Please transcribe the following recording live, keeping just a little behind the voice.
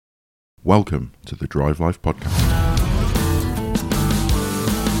Welcome to the Drive Life podcast.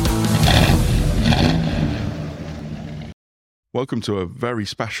 Welcome to a very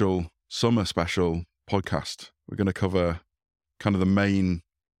special summer special podcast. We're going to cover kind of the main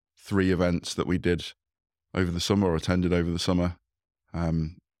three events that we did over the summer or attended over the summer.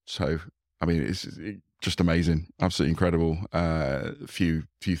 It's just amazing, absolutely incredible. Few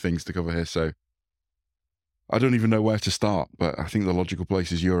things to cover here. So I don't even know where to start, but I think the logical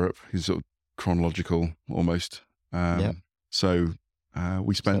place is Europe. It's sort of chronological almost. So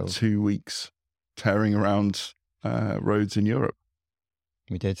we spent 2 weeks tearing around roads in Europe.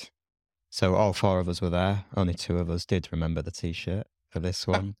 We did. So all four of us were there. Only two of us did remember the T-shirt for this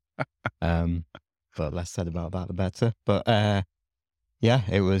one. But less said about that, the better. But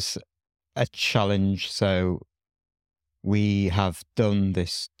it was a challenge. So we have done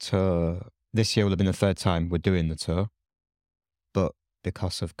this tour. This year will have been the third time we're doing the tour. But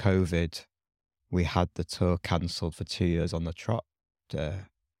because of COVID, we had the tour cancelled for 2 years on the trot.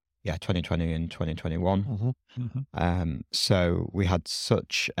 2020 and 2021. So we had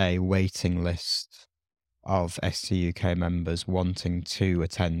such a waiting list of STUK members wanting to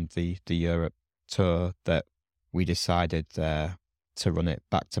attend the Europe tour that we decided to run it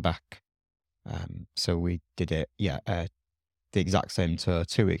back to back. So we did it, the exact same tour,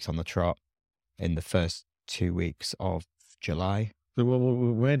 2 weeks on the trot in the first 2 weeks of July. So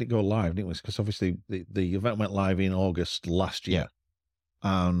we made it go live, didn't we? Because obviously the event went live in August last year.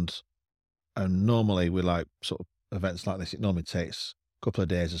 And normally we like sort of events like this, it normally takes a couple of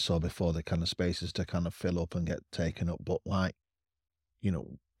days or so before the kind of spaces to kind of fill up and get taken up. But I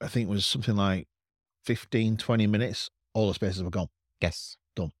think it was something like 15-20 minutes, all the spaces were gone. Yes.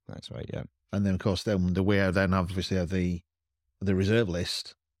 Done. That's right, yeah. And then of course the way I then obviously have the reserve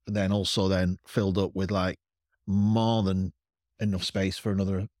list, then also then filled up with like more than enough space for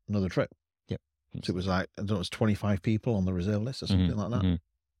another trip. So it was like, I don't know, it was 25 people on the reserve list or something like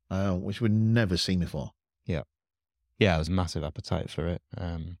that, which we'd never seen before. Yeah, there was a massive appetite for it.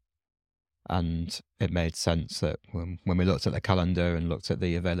 And it made sense that when we looked at the calendar and looked at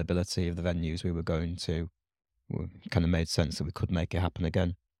the availability of the venues we were going to, it kind of made sense that we could make it happen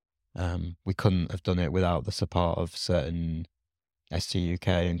again. We couldn't have done it without the support of certain STUK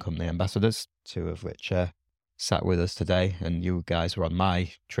and company ambassadors, two of which sat with us today, and you guys were on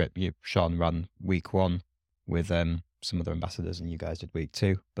my trip. Sean ran week one with some other ambassadors, and you guys did week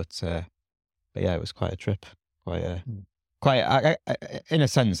two. But it was quite a trip. In a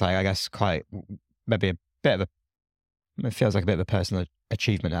sense, I guess, quite maybe a bit of it feels like a bit of a personal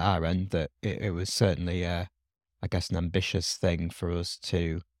achievement at our end. That it was certainly, I guess, an ambitious thing for us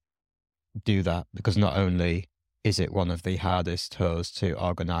to do that, because not only is it one of the hardest tours to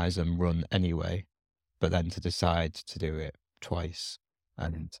organise and run anyway, but then to decide to do it twice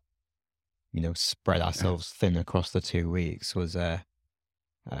and, spread ourselves thin across the 2 weeks was,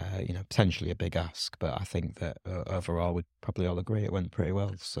 potentially a big ask. But I think that overall we'd probably all agree it went pretty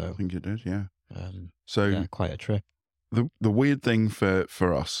well. So I think it did, yeah. Quite a trip. The weird thing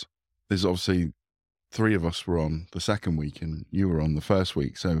for us is obviously three of us were on the second week and you were on the first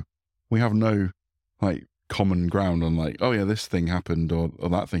week. So we have no common ground on this thing happened or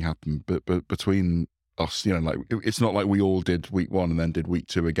that thing happened. But between us, it's not like we all did week one and then did week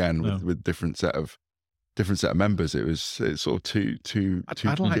two again with different set of members. It's sort of two.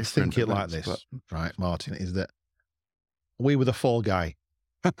 I'd like to think it like this, right, Martin? Is that we were the fall guy,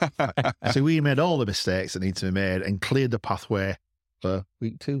 so we made all the mistakes that need to be made and cleared the pathway for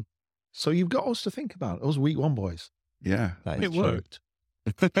week two. So you've got us to think about. It was week one, boys. Yeah, it worked.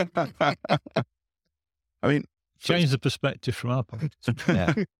 I mean, change the perspective from our point.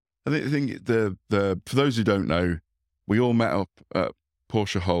 Yeah. I think the for those who don't know, we all met up at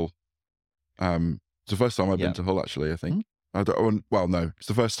Porsche Hull. It's the first time I've been to Hull, actually, I think. It's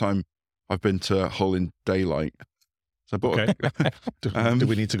the first time I've been to Hull in daylight. So I bought do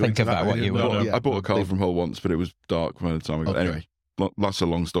we need to go think into about that? What you were? I bought a car from Hull once, but it was dark by the time I got there. Anyway, that's a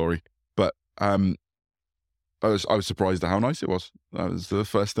long story. But I was surprised at how nice it was. That was the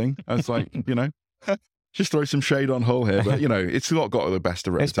first thing. I was like, just throw some shade on Hull here, but it's not got the best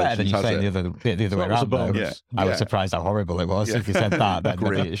of reputations. It's better than you saying the other way around. Though. I was surprised how horrible it was. If you said that, then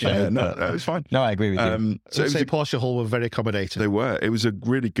maybe it should. No, it was fine. No, I agree with you. So say Porsche Hull were very accommodating. They were. It was a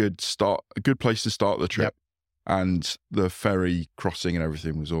really good start, a good place to start the trip, and the ferry crossing and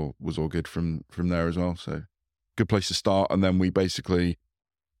everything was all good from there as well. So good place to start, and then we basically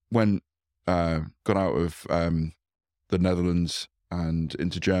got out of the Netherlands and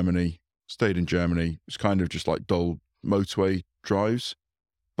into Germany. Stayed in Germany. It was kind of just like dull motorway drives,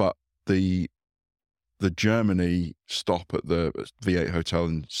 but the Germany stop at the V8 hotel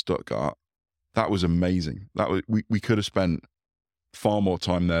in Stuttgart, that was amazing. We could have spent far more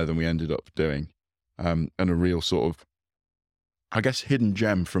time there than we ended up doing, and a real sort of, I guess, hidden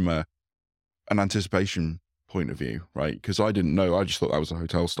gem from an anticipation point of view, right? Because I didn't know. I just thought that was a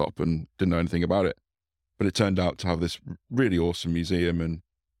hotel stop and didn't know anything about it. But it turned out to have this really awesome museum and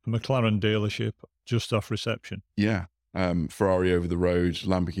A McLaren dealership just off reception. yeah, Ferrari over the road,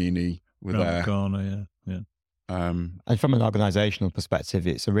 Lamborghini were Round there. the corner, yeah. And from an organisational perspective,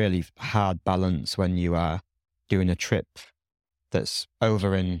 it's a really hard balance when you are doing a trip that's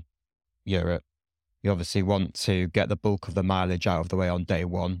over in Europe. You obviously want to get the bulk of the mileage out of the way on day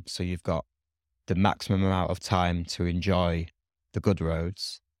one, so you've got the maximum amount of time to enjoy the good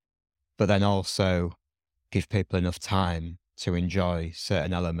roads, but then also give people enough time to enjoy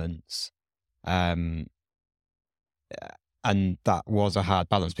certain elements. And that was a hard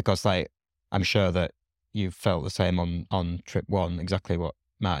balance because, like, I'm sure that you felt the same on trip one, exactly what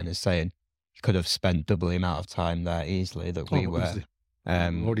Martin is saying. You could have spent double the amount of time there easily that we were.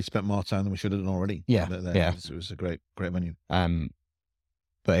 We've already spent more time than we should have done already. Yeah, There. yeah. It was a great venue.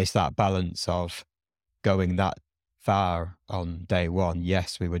 But it's that balance of going that far on day one.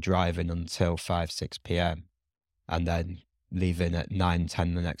 Yes, we were driving until 5, 6 p.m. and then leaving at 9,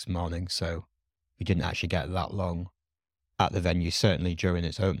 10 the next morning. So we didn't actually get that long at the venue, certainly during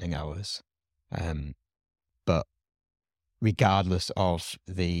its opening hours. But regardless of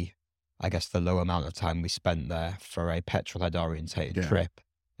the low amount of time we spent there for a petrolhead orientated trip,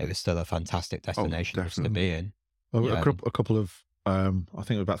 it was still a fantastic destination for us to be in. Well, a couple of, I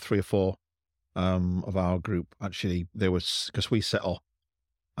think it was about 3 or 4 of our group, actually, there was, because we set off,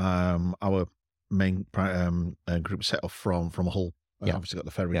 our main group set off from Hull, obviously got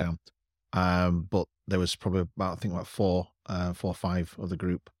the ferry down. But there was probably about 4 or 5 of the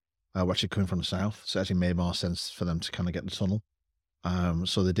group were actually coming from the south, so it actually made more sense for them to kind of get the tunnel.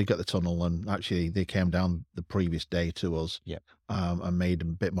 So they did get the tunnel, and actually they came down the previous day to us, and made a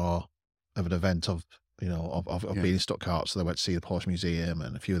bit more of an event of being in Stuttgart. So they went to see the Porsche Museum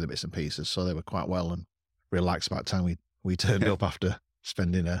and a few of the bits and pieces. So they were quite well and relaxed by the time we turned up after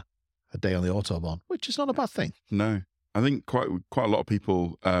spending a day on the Autobahn, which is not a bad thing. No, I think quite a lot of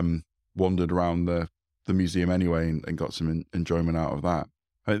people wandered around the museum anyway and got some enjoyment out of that.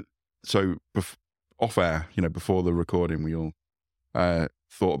 So off air, before the recording, we all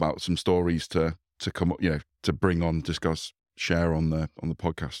thought about some stories to come up, to bring on, discuss, share on the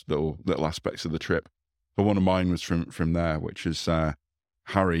podcast, little aspects of the trip. But one of mine was from there, which is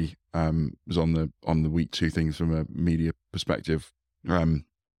Harry was on the week 2 things from a media perspective, and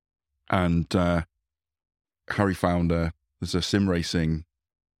Harry found there's a sim racing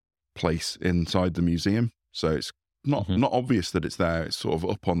place inside the museum, so it's not obvious that it's there. It's sort of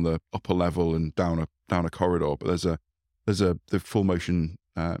up on the upper level and down a corridor, but there's the full motion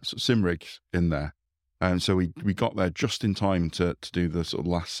sort of sim rig in there, and so we got there just in time to do the sort of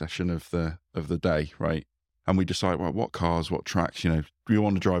last session of the day, right? And we decided, well, what cars, what tracks, we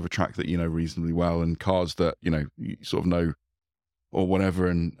want to drive a track that reasonably well, and cars that you sort of know or whatever.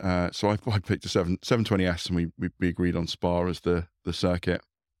 And so I picked a 720S, and we agreed on Spa as the circuit.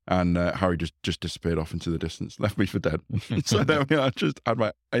 And Harry just disappeared off into the distance, left me for dead. So then I just had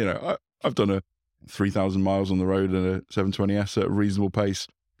my, I've done a 3,000 miles on the road in a 720S at a reasonable pace.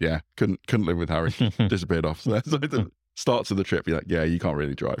 Yeah, couldn't live with Harry. Disappeared off. So the starts of the trip, you're like, yeah, you can't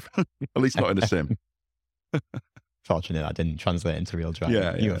really drive, at least not in a sim. Fortunately, that didn't translate into real driving.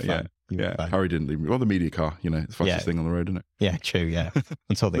 Yeah. Harry didn't leave me. Well, the media car, the fastest thing on the road, isn't it? Yeah, true. Yeah,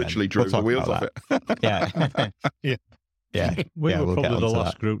 until the literally end. drove the wheels off it. Yeah. Yeah, we were we'll probably the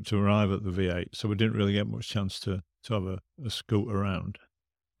last that. group to arrive at the V8, so we didn't really get much chance to have a scoot around.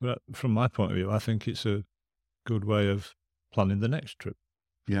 But from my point of view, I think it's a good way of planning the next trip.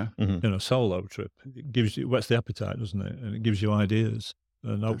 Yeah, Solo trip. It whets the appetite, doesn't it? And it gives you ideas,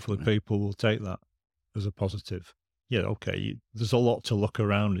 and hopefully people will take that as a positive. Yeah, okay. There's a lot to look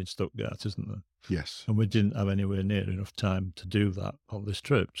around in Stuttgart, isn't there? Yes. And we didn't have anywhere near enough time to do that on this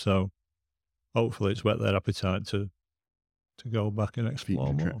trip, so hopefully it's whet their appetite to go back and explore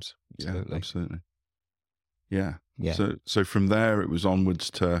Future more. trips. Yeah, absolutely. Yeah. So from there it was onwards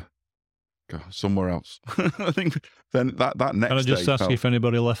to somewhere else. I think then that next. Can I just day ask if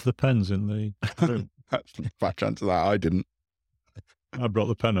anybody left the pens in the room? Fat chance of that. I didn't. I brought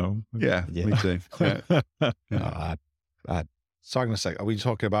the pen home. Yeah. Me too. Yeah. So I'm going to say, are we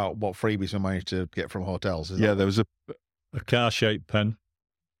talking about what freebies we managed to get from hotels? There was a car-shaped pen.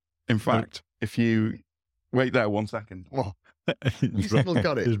 In fact, if you wait there 1 second. Oh, he's still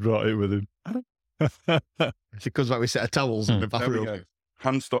got it. He's brought it with him. It comes like we set of towels in the bathroom.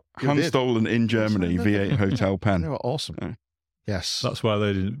 Hand You did. stolen in Germany, V8 hotel They pen. were awesome. Yeah. Yes. That's why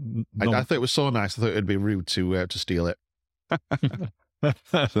they didn't. I thought it was so nice. I thought it'd be rude to steal it. We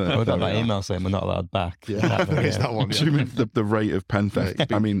got that email saying we're not allowed back. Yeah, there is that one. Yeah. Assuming the rate of pen theft.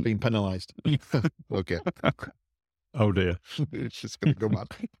 It's I mean, being penalised. Okay. Oh dear. It's just going to go mad.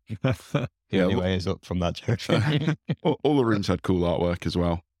 The Yeah, only well- way is up from that joke. all the rooms had cool artwork as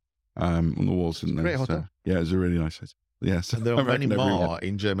well on the walls, didn't they? Great So, hotel. yeah, it was a really nice hotel. Yeah, so And there I are many reckon everyone- more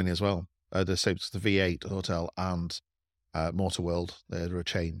in Germany as well. The same as the V8 hotel and Motor World. They're a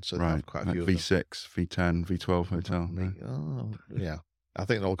chain, so they Right, have quite a like few of them. V6, V10, V12 hotel. Me- Oh, yeah. I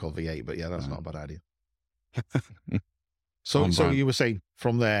think they're all called V8, but yeah, that's not a bad idea. So On brand. you were saying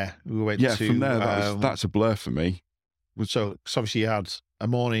from there, we went Yeah, to... from there, that's a blur for me. So obviously you had a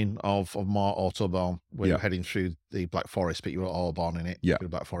morning of Mart Autobahn where you Yeah. were heading through the Black Forest, but you were all born in it. Yeah. through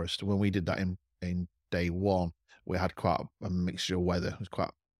the Black Forest. When we did that in day one, we had quite a mixture of weather. It was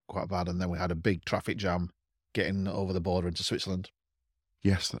quite bad. And then we had a big traffic jam getting over the border into Switzerland.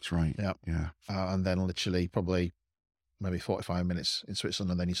 Yes, that's right. Yeah. Yeah. And then literally probably maybe 45 minutes in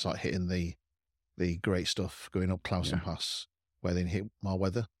Switzerland. And then you start hitting the great stuff going up Clausen Yeah. Pass where then you hit more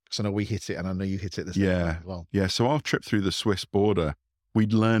weather. Because I know we hit it and I know you hit it the same Yeah. time as well. Yeah, so our trip through the Swiss border,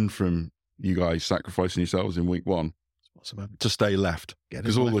 we'd learned from you guys sacrificing yourselves in week one What's about to stay left. getting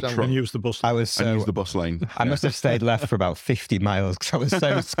 'Cause all the left truck- And use the bus. I was and so use the bus lane. I must have stayed left for about 50 miles because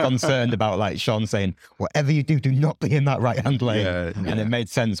I was so concerned about like Sean saying, whatever you do, do not be in that right-hand lane. Yeah, And it made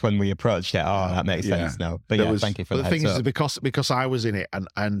sense when we approached it. Oh, that makes Yeah. sense now. But There yeah, was- thank you for But the the thing heads is, up. because I was in it and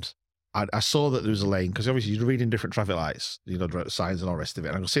I saw that there was a lane because obviously you're reading different traffic lights, signs and all the rest of it.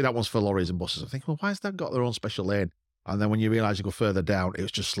 And I could see that one's for lorries and buses. I think, well, why has that got their own special lane? And then when you realise you go further down, it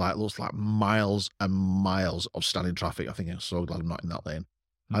was just like looks like miles and miles of standing traffic. I think I'm so glad I'm not in that lane.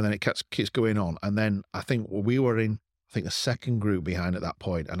 And then it keeps going on. And then I think we were in, the second group behind at that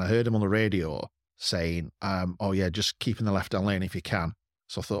point, and I heard him on the radio saying, "Oh yeah, just keep in the left-hand lane if you can."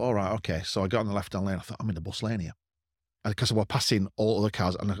 So I thought, all right, okay. So I got in the left-hand lane. I thought, I'm in the bus lane here. Because we're passing all other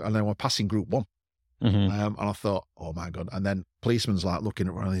cars, and then we're passing Group 1. Mhm. And I thought, oh my God. And then policeman's like looking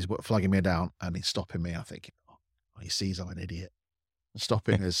at one of these, flagging me down, and he's stopping me. I'm thinking, oh, he sees I'm an idiot. And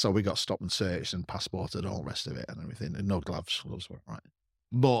stopping us. So we got stopped and searched and passported and all the rest of it and everything. And no gloves were right.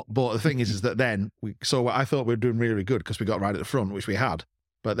 But the thing is that then, so I thought we were doing really, really good because we got right at the front, which we had.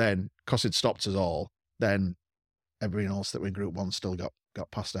 But then, because it stopped us all, then everyone else that were in Group 1 still got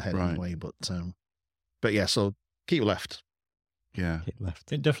passed ahead Right. anyway. But yeah, so keep left. Yeah. Keep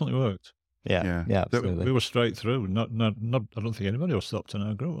left. It definitely worked. Yeah, Yeah. yeah, There- absolutely. We were straight through. Not. I don't think anybody was stopped in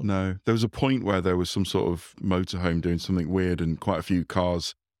our group. No, there was a point where there was some sort of motorhome doing something weird, and quite a few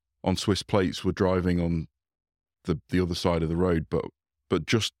cars on Swiss plates were driving on the other side of the road. But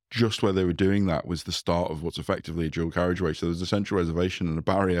just where they were doing that was the start of what's effectively a dual carriageway. So there's a central reservation and a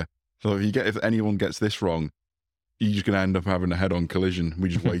barrier. So if anyone gets this wrong, you're just going to end up having a head-on collision. We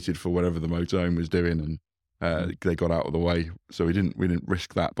just waited for whatever the motorhome was doing, and they got out of the way. So we didn't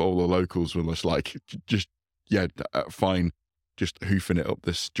risk that. But all the locals were just like, fine, just hoofing it up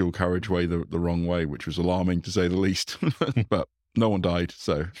this dual carriageway the wrong way, which was alarming to say the least. But no one died,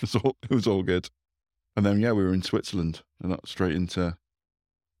 so it was all good. And then we were in Switzerland, and that's straight into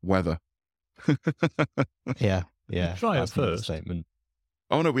weather. Yeah, yeah. Try it that's an first. Statement.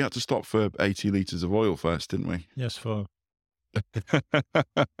 Oh no, we had to stop for 80 litres of oil first, didn't we? Yes, for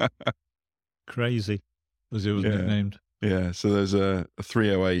Crazy, as it was Yeah. nicknamed. Yeah, so there's a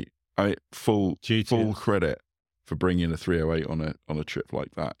 308. Full GTS. credit for bringing a 308 on a trip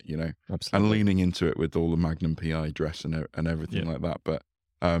like that, and Absolutely. leaning into it with all the Magnum PI dress and everything Yeah. like that. But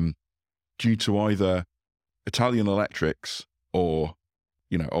due to either Italian electrics or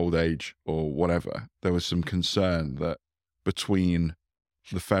old age or whatever, there was some concern that between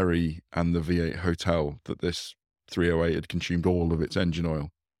the ferry and the V8 hotel that this 308 had consumed all of its engine oil,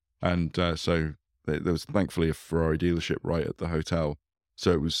 and so there was thankfully a Ferrari dealership right at the hotel,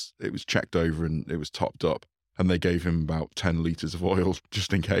 so it was checked over and it was topped up, and they gave him about 10 litres of oil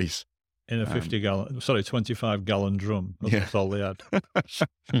just in case. In a 25-gallon drum. Yeah. That's all they had. So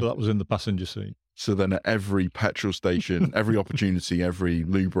that was in the passenger seat. So then at every petrol station, every opportunity, every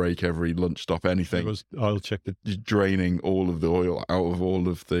loo break, every lunch stop, It anything, was oil check. draining all of the oil out of all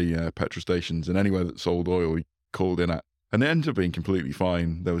of the petrol stations, and anywhere that sold oil, we called in at. And it ended up being completely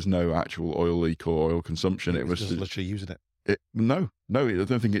fine. There was no actual oil leak or oil consumption. It was just literally using it. no, I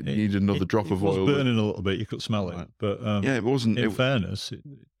don't think it needed another drop of It oil. was burning a little bit. You could smell it. Right. But Yeah, it wasn't. in fairness,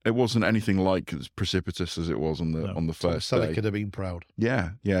 It wasn't anything like as precipitous as it was on the No. first Sally day. could have been proud.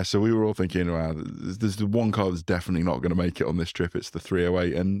 Yeah. So we were all thinking, wow, there's the one car that's definitely not going to make it on this trip. It's the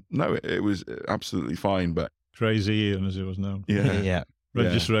 308, and no, it was absolutely fine. But Crazy Ian, as it was known. yeah, Yeah.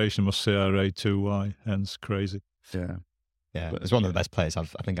 Registration was CRA2Y, hence crazy. Yeah. Yeah, But- it's one of the best plays I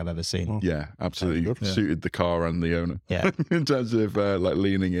think I've ever seen. Well, Yeah, absolutely. Sounds good. Yeah. Suited the car and the owner. Yeah. In terms of like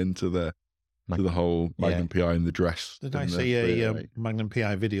leaning into the whole Yeah. Magnum PI and the dress. Did I and the see a 308. Magnum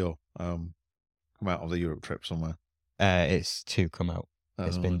PI video come out of the Europe trip somewhere? It's to come out,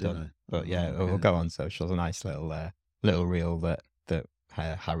 It's been did done. I? but yeah, Oh, we'll go on socials. A nice little reel that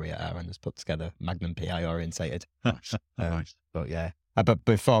Harry at Aaron has put together, Magnum PI orientated. Nice. Nice. But yeah, but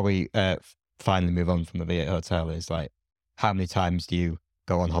before we finally move on from the V8 Hotel, is like, how many times do you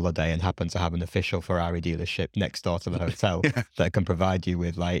go on holiday and happen to have an official Ferrari dealership next door to the hotel Yeah. that can provide you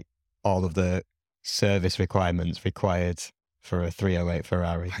with like all of the service requirements required for a 308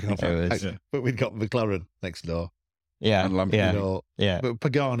 Ferrari? Hang on, It was, Yeah. But we'd got McLaren next door. yeah, And Lamborghini. yeah, You know, yeah, but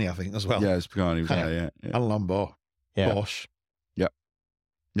Pagani, I think, as well. Yeah, it's Pagani was Yeah. there, yeah. And Lambo, yeah, Bosch.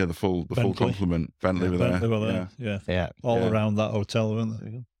 Yeah, the full Bentley. complement. Bentley Yeah, were there. They were Yeah. there, yeah. yeah. All Yeah. around that hotel, weren't they?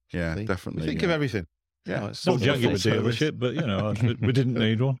 There you Yeah, go. See? definitely. We think yeah. of everything. Yeah. You know, it's Not sort of Jaguar full service. dealership, but, you know, we didn't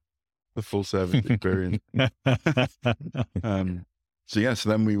need one. The full service experience. So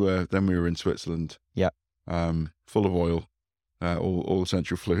then we were in Switzerland. Yeah. Full of oil, all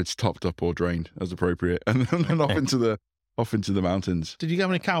essential fluids topped up or drained as appropriate, and then off into the mountains. Did you get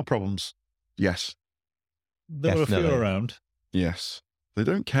any cow problems? Yes, There were a few Definitely. around. yes. They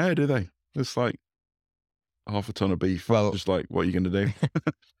don't care, do they? It's like half a ton of beef. Well- just like, what are you going to do?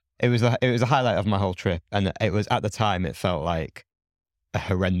 It was a highlight of my whole trip, and it was, at the time, it felt like a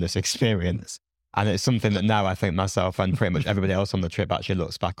horrendous experience. And it's something that now I think myself and pretty much everybody else on the trip actually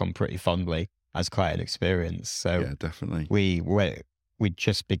looks back on pretty fondly as quite an experience. So Yeah, definitely. we'd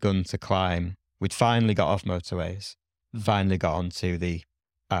just begun to climb. We'd finally got off motorways, finally got onto the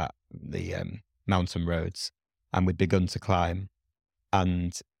mountain roads, and we'd begun to climb.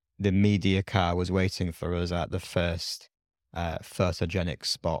 And the media car was waiting for us at the first photogenic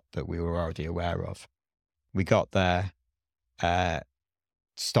spot that we were already aware of. We got there,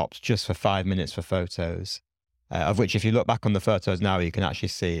 stopped just for 5 minutes for photos, of which, if you look back on the photos now, you can actually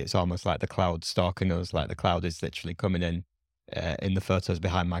see it's almost like the cloud stalking us, like the cloud is literally coming in the photos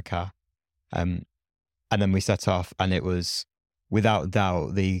behind my car. And then we set off, and it was, without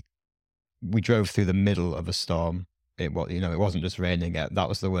doubt, we drove through the middle of a storm. It wasn't just raining. That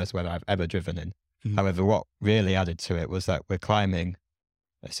was the worst weather I've ever driven in. Mhm. However, what really added to it was that we're climbing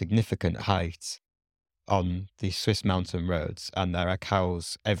a significant height on the Swiss mountain roads, and there are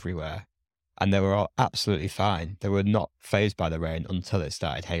cows everywhere, and they were all absolutely fine. They were not fazed by the rain until it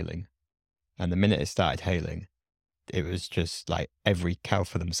started hailing. And the minute it started hailing, it was just like every cow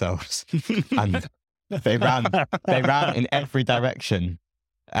for themselves. And they ran in every direction.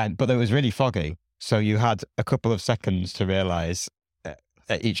 But it was really foggy. So you had a couple of seconds to realize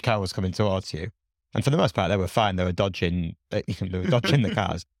that each cow was coming towards you. And for the most part, they were fine. They were dodging the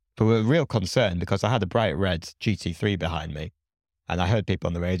cars. But we were real concerned because I had a bright red GT3 behind me. And I heard people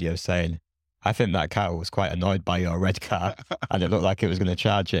on the radio saying, I think that cow was quite annoyed by your red car, and it looked like it was going to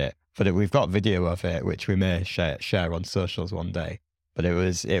charge it. But we've got video of it, which we may share on socials one day. But it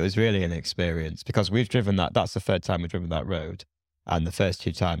was really an experience, because we've driven that. That's the third time we've driven that road. And the first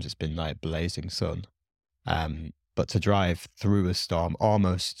 2 times it's been like blazing sun. But to drive through a storm,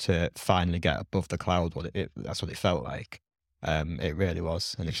 almost to finally get above the cloud, that's what it felt like. It really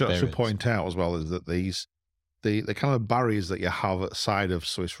was an So I experience. should point out as well is that the kind of barriers that you have at the side of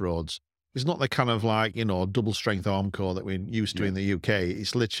Swiss roads is not the kind of like, double strength Armco that we're used to in the UK.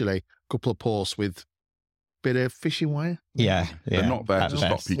 It's literally a couple of posts with bit of fishing wire. Yeah. They're not there at to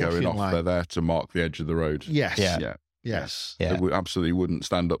best. stop you going Walking off. line. They're there to mark the edge of the road. Yes. Yeah. Yeah. Yes. Yeah. They absolutely wouldn't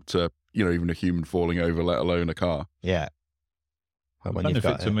stand up to, even a human falling over, let alone a car. Yeah. But when you've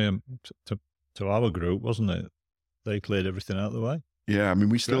Benefit got to me, to our group, wasn't it? They cleared everything out of the way. Yeah, I mean,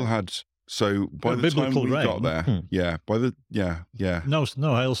 we still had. So by But the time biblical we got rain. there, yeah, No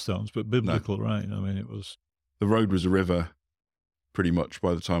hailstones, but biblical rain. I mean, it was. the road was a river, pretty much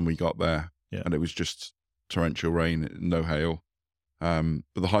by the time we got there, Yeah. and it was just torrential rain, no hail. But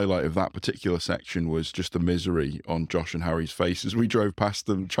the highlight of that particular section was just the misery on Josh and Harry's face as we drove past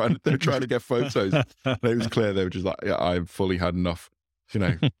them, they were trying to get photos. And it was clear they were just like, yeah, I've fully had enough.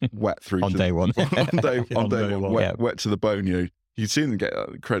 Wet through on to day one. on day On day one, one. wet, Yeah. wet to the bone. You can see them get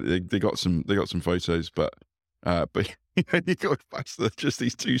credit. They got some photos, but you go past just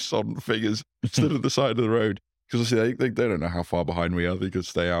these 2 sodden figures stood at the side of the road, because obviously they don't know how far behind we are. They could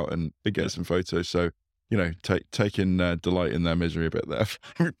stay out and get some photos. So taking delight in their misery a bit there.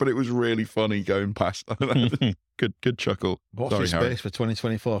 But it was really funny going past. Good chuckle. Watch Sorry, this Harry. space for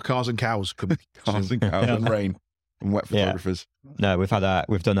 2024. Cars and cows. Could Cars and cows and rain and wet Yeah. photographers. No,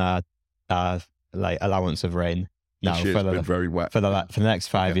 we've done our like allowance of rain. now This year's for been the very wet. for the next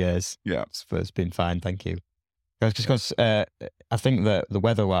 5 years. Yeah. It's been fine, thank you. Because I think that the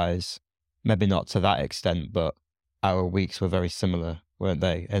weather-wise, maybe not to that extent, but our weeks were very similar, weren't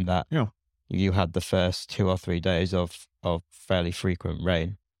they? In that you had the first 2 or 3 days of fairly frequent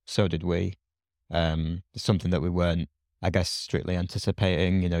rain. So did we. Something that we weren't, I guess, strictly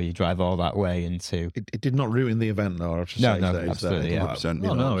anticipating. You drive all that way into... It did not ruin the event, though. I have to No, say, absolutely, yeah.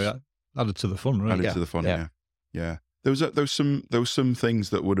 100%. Yeah. Added to the fun, right? Added to the fun, yeah. There was some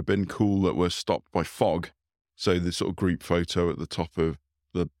things that would have been cool that were stopped by fog. So the sort of group photo at the top of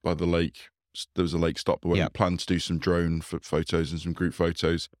by the lake, there was a lake stop where we planned to do some drone photos and some group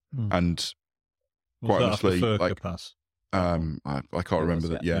photos. And quite honestly, pass? I can't remember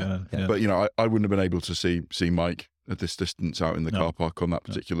that. Yeah. But I wouldn't have been able to see Mike at this distance out in the car park on that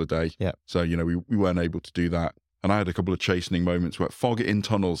particular day. Yeah. So we weren't able to do that. And I had a couple of chastening moments where fog in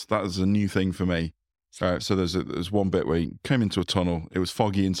tunnels. That was a new thing for me. So there's one bit where you came into a tunnel. It was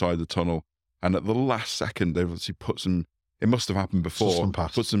foggy inside the tunnel. And at the last second, they obviously put some, it must have happened before,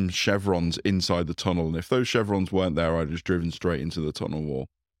 put some chevrons inside the tunnel. And if those chevrons weren't there, I'd just driven straight into the tunnel wall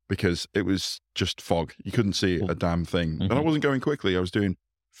because it was just fog. You couldn't see a damn thing. And I wasn't going quickly. I was doing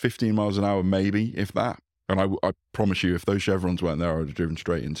 15 miles an hour, maybe, if that. And I promise you, if those chevrons weren't there, I would have driven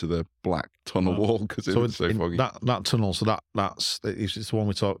straight into the black tunnel wall because it was so foggy. That tunnel, so it's the one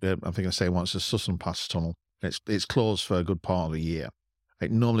we talked, I think I say once, the Sussan Pass tunnel. It's closed for a good part of the year.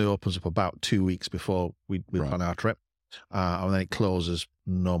 It normally opens up about 2 weeks before we plan our trip. And then it closes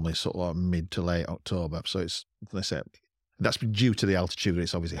normally sort of like mid to late October. So it's, let's say, that's due to the altitude that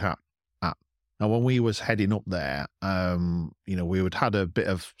it's obviously at. Now, when we was heading up there, we had a bit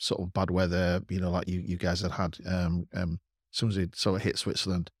of sort of bad weather, like you guys had as soon as it sort of hit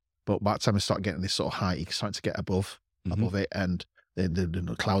Switzerland. But by the time we start getting this sort of height, you're starting to get above it, and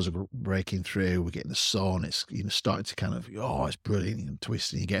the clouds are breaking through. We're getting the sun. It's starting to kind of, it's brilliant and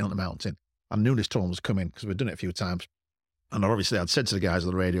twisting. You're getting on the mountain. I knew this tunnel was coming because we'd done it a few times. And obviously, I'd said to the guys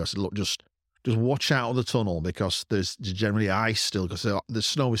on the radio, I said, look, just watch out of the tunnel because there's generally ice still because the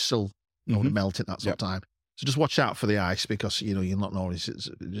snow is still melting at that sort of time. So just watch out for the ice because, you're not always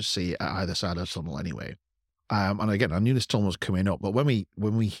just see it at either side of the tunnel anyway. And again, I knew this tunnel was coming up, but when we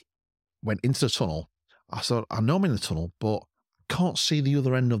went into the tunnel, I thought, I know I'm in the tunnel, but I can't see the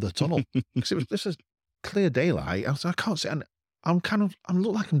other end of the tunnel because this is clear daylight. I can't see, and I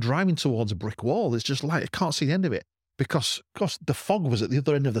look like I'm driving towards a brick wall. It's just light. I can't see the end of it because the fog was at the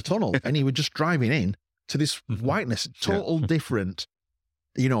other end of the tunnel, and you were just driving in to this whiteness, total different,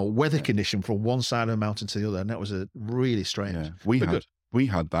 weather condition from one side of the mountain to the other, and that was a really strange. Yeah. We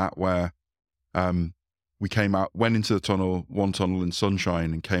had that where we went into the tunnel, one tunnel in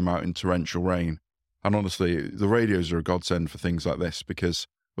sunshine, and came out in torrential rain. And honestly, the radios are a godsend for things like this because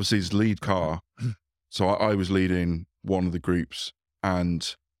obviously it's lead car. So I was leading one of the groups,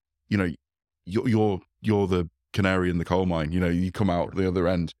 and you're the canary in the coal mine. You come out the other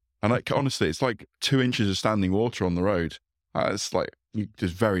end, and honestly, it's like 2 inches of standing water on the road. It's like you're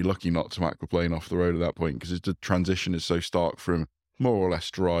just very lucky not to aquaplane off the road at that point because the transition is so stark from more or less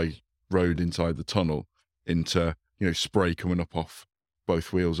dry road inside the tunnel into spray coming up off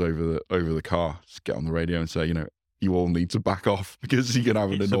both wheels over the car. Just get on the radio and say, you all need to back off because you can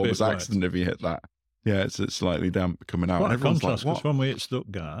have an enormous accident if you hit that. Yeah, it's slightly damp coming out. Quite and everyone's like, because when we hit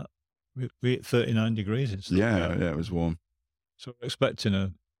Stuttgart, we hit 39 degrees in Stuttgart. Yeah, it was warm. So we're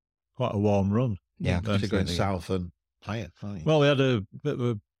expecting quite a warm run. Yeah, because you're going south and higher, aren't you? Well, we had a bit of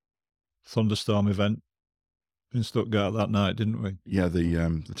a thunderstorm event in Stuttgart that night, didn't we? Yeah,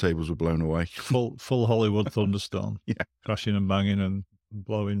 the tables were blown away. Full Hollywood thunderstorm. Yeah. Crashing and banging and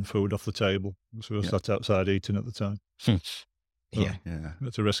blowing food off the table. So we were sat outside eating at the time. Yeah. We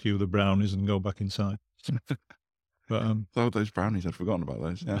had to rescue the brownies and go back inside. But those brownies, I'd forgotten about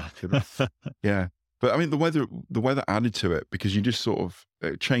those. Yeah. Yeah. But I mean, the weather added to it because you just sort of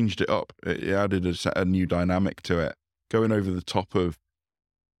changed it up. It added a new dynamic to it. Going over the top of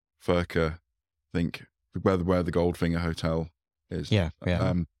Furka, I think, where the Goldfinger Hotel is. Yeah.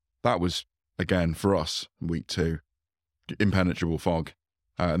 That was, again, for us, week 2, impenetrable fog.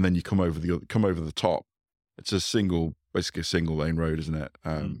 And then you come over the top. It's basically a single lane road, isn't it?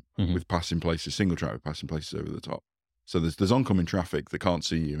 With passing places, single track with passing places over the top. So there's oncoming traffic that can't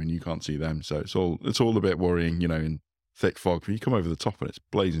see you and you can't see them. So it's all a bit worrying, in thick fog. But you come over the top and it's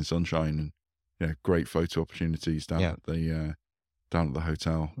blazing sunshine and great photo opportunities down at the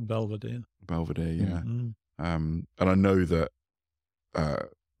hotel. Belvedere, yeah. And I know that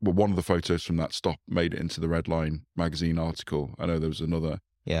one of the photos from that stop made it into the Red Line magazine article. I know there was another.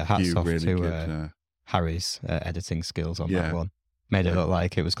 Yeah, hats off really to Harry's editing skills on that one. Made it look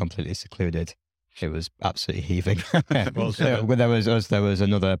like it was completely secluded. it was absolutely heaving. Well, There was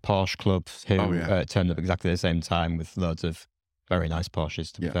another Porsche club who Oh, yeah. turned up exactly the same time with loads of very nice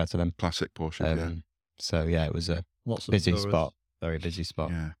Porsches, to be Yeah. fair to them. Classic Porsche. So yeah, it was a lots of busy tourists. spot, very busy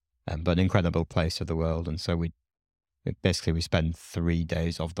spot, Yeah. but an incredible place of the world. And so we spend 3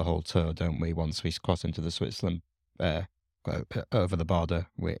 days of the whole tour, don't we? Once we cross into the Switzerland, over the border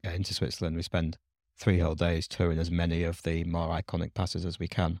into Switzerland, we spend 3 whole days touring as many of the more iconic passes as we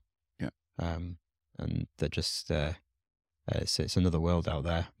can. Yeah. And they're just it's another world out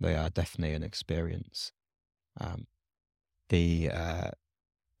there. They are definitely an experience. The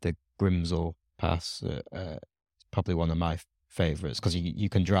Grimsel Pass is probably one of my favourites, because you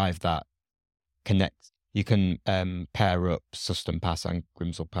can drive that, you can pair up Suston Pass and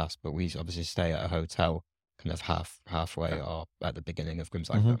Grimsel Pass, but we obviously stay at a hotel kind of halfway or at the beginning of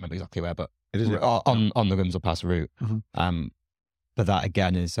Grimsel. I don't remember exactly where, but It is on the Grimsel Pass route. Mhm. But that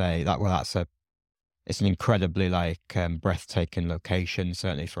again is it's an incredibly breathtaking location,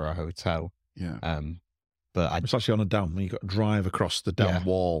 certainly for a hotel. Yeah. But It's actually on a dam. You've got to drive across the dam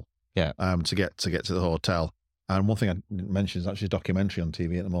wall to get to the hotel. And one thing I didn't mention is actually a documentary on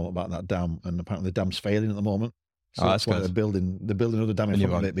TV at the moment about that dam, and apparently the dam's failing at the moment. So that's why good. they're building another dam in new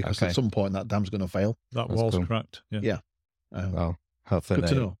front of one. it, because Okay. at some point that dam's going to fail. That That's wall's cool. cracked. Yeah. Yeah. well, hopefully Good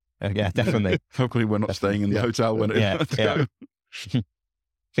to know. Yeah, definitely. Hopefully we're not staying in the Yeah. hotel when it Yeah, let's yeah. go.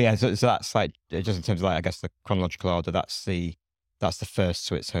 But yeah, so that's just in terms of I guess the chronological order. That's the first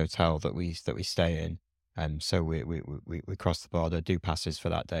Swiss hotel that we stay in. So we cross the border, do passes for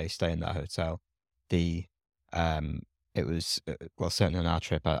that day, stay in that hotel. It was certainly on our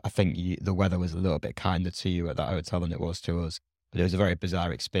trip. I think the weather was a little bit kinder to you at that hotel than it was to us. But it was a very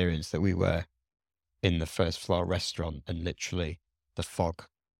bizarre experience that we were in the first floor restaurant, and literally the fog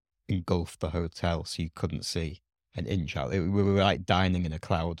engulfed the hotel, so you couldn't see an inch out. We were like dining in a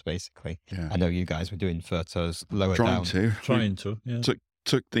cloud, basically. Yeah. I know you guys were doing photos lower Trying down. to. Trying to. Yeah.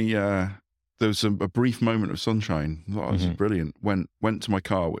 Took the there was a brief moment of sunshine. I thought, this is brilliant. Went to my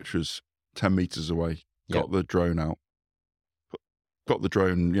car, which was 10 meters away. Got the drone out. Got the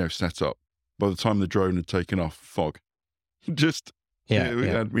drone, set up. By the time the drone had taken off, fog. Just we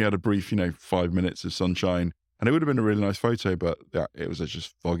had a brief, 5 minutes of sunshine, and it would have been a really nice photo, but it was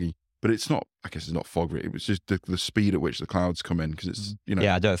just foggy. But it's not. I guess it's not fog. It was just the speed at which the clouds come in, because it's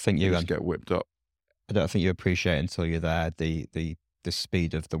I don't think you just get whipped up. I don't think you appreciate until you're there the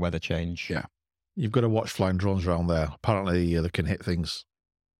speed of the weather change. Yeah. You've got to watch flying drones around there. Apparently they can hit things.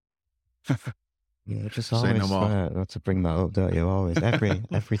 You just Say always no more. to bring that up, don't you? Always,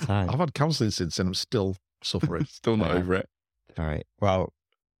 every time. I've had counselling since, and I'm still suffering. Still not over it. All right. Well,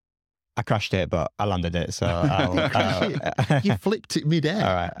 I crashed it, but I landed it, so I'll You flipped it midair.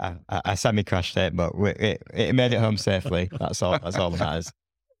 all right. I semi-crashed it, but it made it home safely. That's all that matters.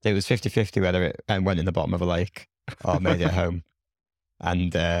 It was 50-50 whether it went in the bottom of a lake or made it home.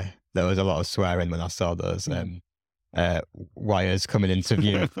 And there was a lot of swearing when I saw those wires coming into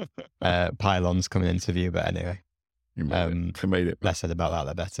view, pylons coming into view. But anyway, You made it. less said about that,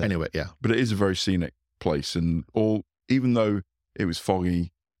 the better. Anyway, yeah. But it is a very scenic place, and even though it was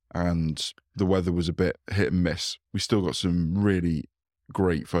foggy and the weather was a bit hit and miss, we still got some really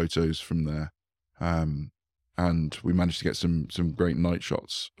great photos from there. And we managed to get some great night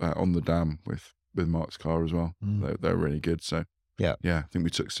shots on the dam with Mark's car as well. They're really good. So yeah, I think we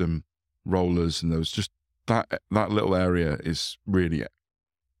took some rollers, and there was just that little area is really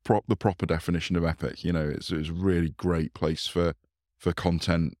the proper definition of epic. It's a really great place for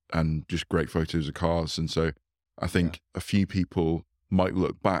content and just great photos of cars. And so I think a few people might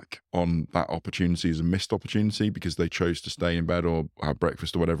look back on that opportunity as a missed opportunity because they chose to stay in bed or have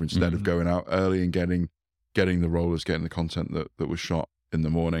breakfast or whatever instead of going out early and getting the rollers, getting the content that was shot in the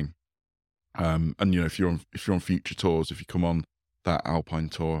morning. And if you're on future tours, if you come on that Alpine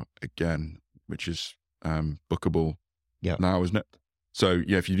tour again, which is bookable now, isn't it? So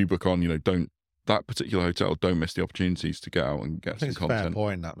if you do book on, don't that particular hotel, don't miss the opportunities to get out and get I think some it's a fair content.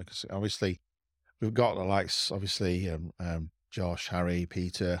 point, that, because obviously we've got the likes, obviously Josh, Harry,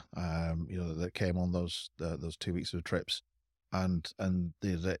 Peter, that came on those 2 weeks of trips, and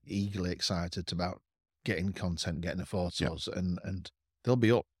they're eagerly excited about getting content, getting the photos, and they'll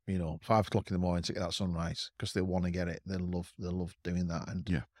be up, 5 o'clock in the morning to get that sunrise because they want to get it. They love doing that,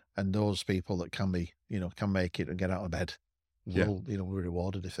 and those people that can make it and get out of bed will be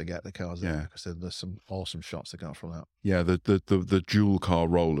rewarded if they get the cars there, because there's some awesome shots that got from that. Yeah, the dual car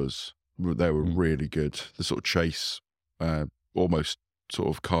rollers, they were really good. The sort of chase, almost sort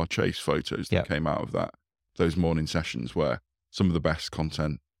of car chase photos that came out of those morning sessions were some of the best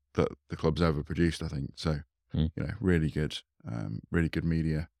content that the club's ever produced, I think. So, really good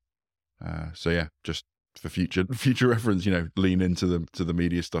media. So yeah, just for future reference, lean into the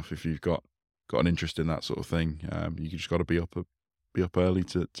media stuff if you've got an interest in that sort of thing. You just got to be up early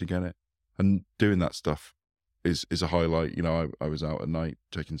to get it, and doing that stuff is a highlight. I was out at night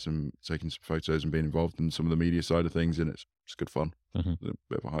taking some photos and being involved in some of the media side of things, and it's good fun. Mhm. It's a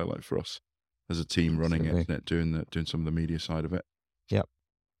bit of a highlight for us as a team running it, isn't it? Doing some of the media side of it. Yeah,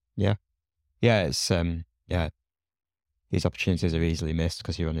 it's these opportunities are easily missed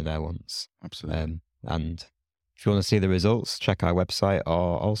because you're only there once. Absolutely. And if you want to see the results, check our website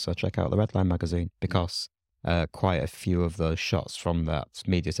or also check out the Redline magazine, because quite a few of those shots from that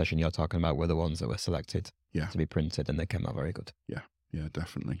media session you're talking about were the ones that were selected to be printed, and they came out very good. Yeah,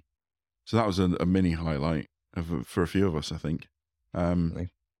 definitely. So that was a mini highlight for a few of us, I think.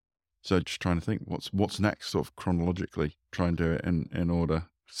 Definitely. So just trying to think what's next, sort of chronologically, try and do it in order.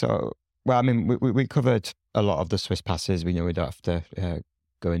 So, well, I mean, we covered a lot of the Swiss passes. We know we don't have to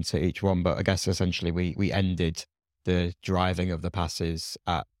go into each one, but I guess essentially we ended the driving of the passes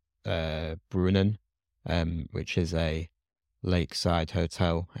at Brunnen, which is a lakeside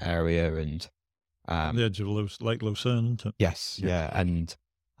hotel area, and On the edge of Lake Lucerne, isn't it? yes, yeah, and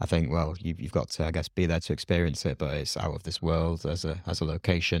I think, well, you've got to, I guess, be there to experience it, but it's out of this world as a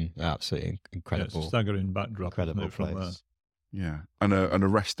location. Absolutely Yeah, incredible, it's a staggering backdrop, isn't incredible it, from there? place. Yeah, and a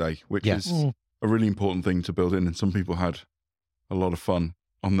rest day, which Yes. is a really important thing to build in. And some people had a lot of fun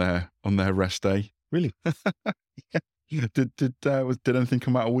on their rest day. Really? Yeah. Did anything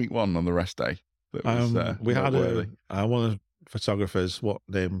come out of week one on the rest day? That was, We had noteworthy? one of the photographers.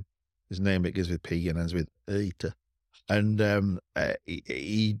 His name begins with P and ends with Eita. And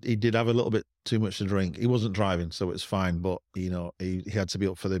he did have a little bit too much to drink. He wasn't driving, so it's fine. But he had to be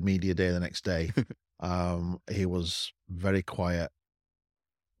up for the media day the next day. He was very quiet,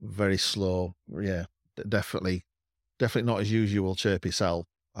 very slow. Yeah, definitely not his usual chirpy self.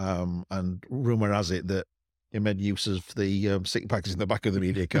 And rumor has it that he made use of the sick bags in the back of the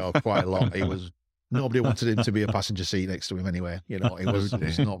media car quite a lot. Nobody wanted him to be a passenger seat next to him anyway. It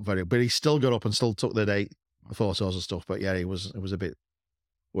was not very. But he still got up and still took the photos and stuff. But yeah, it was a bit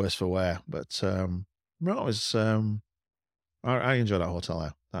worse for wear. But no, it was. I enjoyed that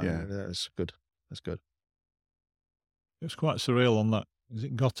hotel there. That was good. That's good. It was quite surreal on that. Is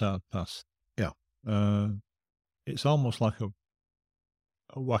it Gotthard Pass? Yeah. It's almost like a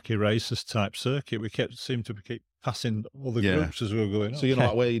wacky racist type circuit. We seemed to keep passing all the groups as we were going up. So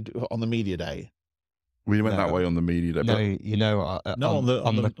like where on the media day. We went that way on the media day. No, on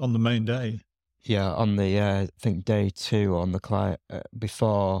the main day. Yeah, on the I think day 2 on the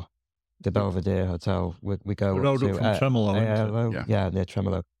before the Belvedere Hotel, we go the road up from Tremolo. Near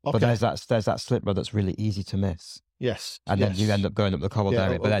Tremolo. Okay. But there's that slip road that's really easy to miss. Yes, and then you end up going up the cobbled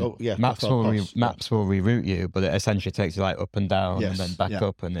area. But then maps will reroute you, but it essentially takes you like up and down and then back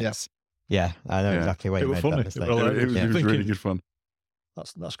up, and it's I know exactly where you made that mistake. It was really good fun.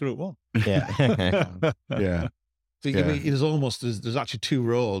 That's Group 1. Yeah, yeah. So there's actually 2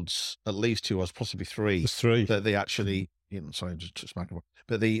 roads, at least 2, or possibly 3. There's 3 that they actually. Sorry, just smacking.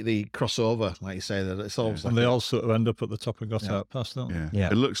 But the crossover, like you say, that it's always and they all sort of end up at the top of Gotthard Pass, don't they? Yeah.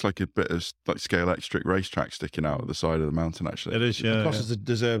 It looks like a bit of like Scalextric racetrack sticking out at the side of the mountain. Actually, it is. Yeah.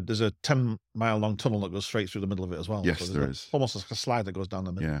 There's a 10-mile long tunnel that goes straight through the middle of it as well. Yes, so there is almost like a slide that goes down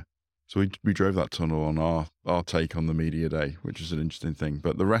the middle. Yeah. So we drove that tunnel on our take on the media day, which is an interesting thing.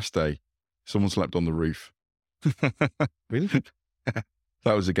 But the rest day, someone slept on the roof. Really?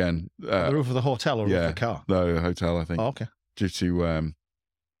 That was again the roof of the hotel or roof of the car? No, hotel, I think. Oh, okay. Due to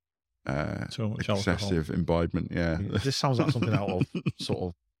so much excessive imbibement. Yeah. This sounds like something out of sort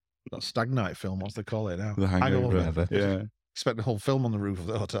of that Stag Night film. What's they call it now? The Hangover. Yeah. Expect the whole film on the roof of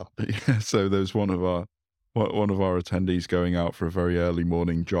the hotel. Yeah. So there's one of our attendees going out for a very early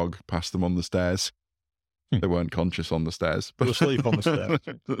morning jog past them on the stairs. They weren't conscious on the stairs, but asleep on the stairs.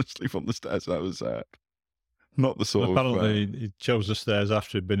 Asleep on the stairs. That was not the sort apparently he chose the stairs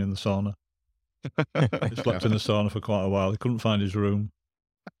after he'd been in the sauna. He slept in the sauna for quite a while. He couldn't find his room.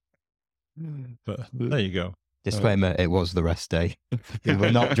 But there you go. Disclaimer, it was the rest day. We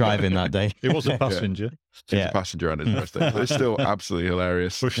were not driving that day. He was a passenger. He was a passenger on his rest day. But it's still absolutely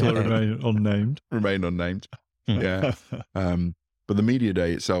hilarious. Shall remain unnamed. Remain unnamed. Yeah. But the media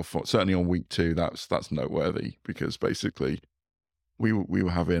day itself, certainly on week 2, that's noteworthy because basically we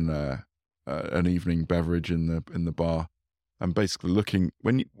were having an evening beverage in the bar, and basically looking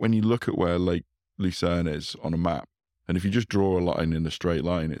when you look at where Lake Lucerne is on a map, and if you just draw a line in a straight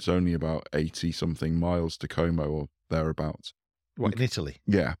line, it's only about 80 something miles to Como or thereabouts. What, in Italy?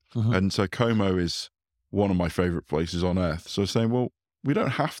 Yeah. Mm-hmm. And so Como is one of my favorite places on earth. So saying, well, we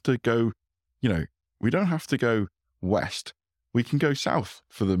don't have to go, we don't have to go west we can go south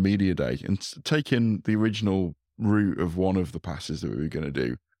for the media day and take in the original route of one of the passes that we were going to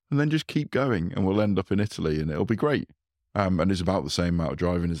do, and then just keep going, and we'll end up in Italy, and it'll be great. And it's about the same amount of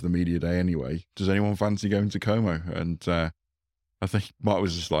driving as the media day anyway. Does anyone fancy going to Como? And I think Mark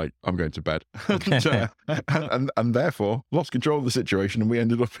was just like, I'm going to bed. and therefore lost control of the situation, and we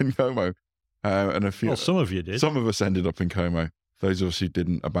ended up in Como. And a few, Well, some of you did. Some of us ended up in Como. Those of us who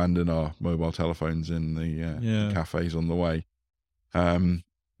didn't abandon our mobile telephones in the cafes on the way.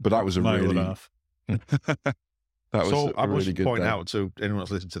 But that was a Mile and a really... half. That was So a I really must good point day. out to anyone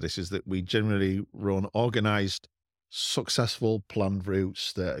that's listening to this is that we generally run organised, successful, planned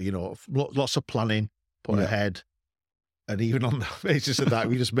routes that, lots of planning put Yeah. ahead. And even on the basis of that,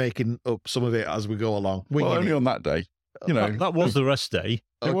 we're just making up some of it as we go along. Well, winging only it. on that day. That was the rest day.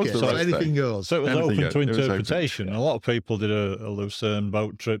 It was Okay, the so rest day. anything goes. So it was Anything open goes. to It was open. interpretation. A lot of people did a Lucerne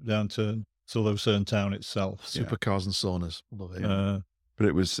boat trip down to Lucerne town itself. Supercars and saunas. Love it. But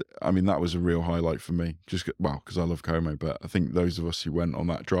it was, I mean, that was a real highlight for me. Because I love Como, but I think those of us who went on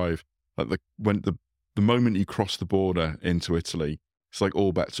that drive, like the moment you cross the border into Italy, it's like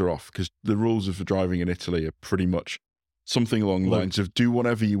all bets are off, because the rules of driving in Italy are pretty much something along the lines of do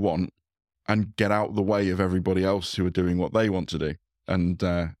whatever you want and get out the way of everybody else who are doing what they want to do. And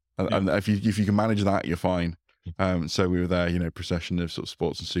if you can manage that, you're fine. So we were there, procession of sort of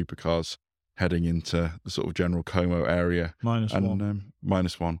sports and supercars heading into the sort of general Como area. Minus and, one.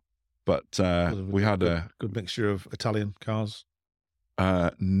 -1. But we had a good mixture of Italian cars.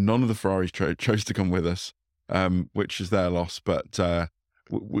 none of the Ferraris chose to come with us, which is their loss. But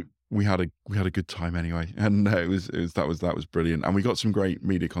we had a good time anyway, and that was brilliant, and we got some great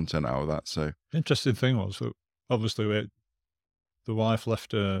media content out of that. So Interesting thing was that obviously the wife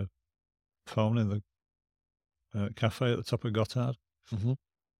left a phone in the cafe at the top of Gotthard. Mm-hmm.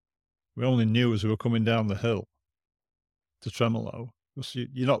 We only knew as we were coming down the hill to Tremolo.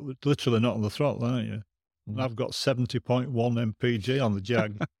 You're literally not on the throttle, aren't you? Mm-hmm. And I've got 70.1 mpg on the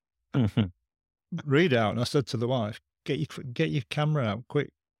Jag readout, and I said to the wife, "Get your camera out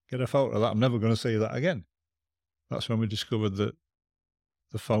quick, get a photo of that. I'm never going to see that again." That's when we discovered that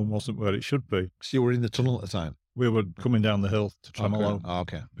the phone wasn't where it should be. So you were in the tunnel at the time? We were coming down the hill to Tremolo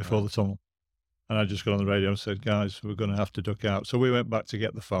Okay. before the tunnel. And I just got on the radio and said, "Guys, we're going to have to duck out." So we went back to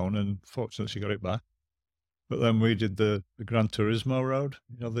get the phone, and fortunately she got it back. But then we did the Gran Turismo road,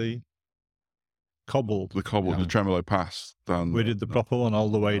 the cobbled. the Tremolo Pass down. We did the proper one all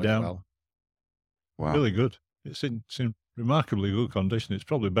the way down. Well, Wow. Really good. It's in remarkably good condition. It's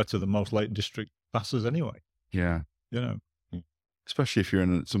probably better than most Lake District passes anyway. Yeah. Especially if you're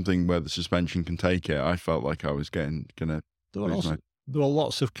in something where the suspension can take it. I felt like I was gonna There lose my... were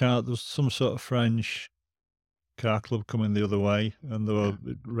lots of cars. There was some sort of French car club coming the other way, and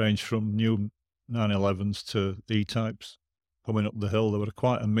it ranged from new 911s to E-types coming up the hill. There were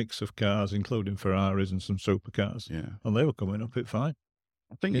quite a mix of cars, including Ferraris and some supercars, Yeah. and they were coming up it fine.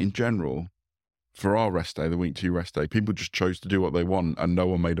 I think in general, for our rest day, the week 2 rest day, people just chose to do what they want, and no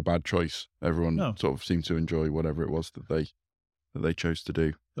one made a bad choice. Everyone sort of seemed to enjoy whatever it was that they chose to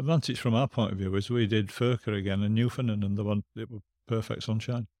do. The advantage from our point of view is we did Furka again in Newfoundland, and it was perfect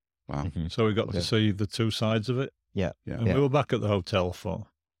sunshine. Wow. Mm-hmm. So we got to see the two sides of it. Yeah. And we were back at the hotel for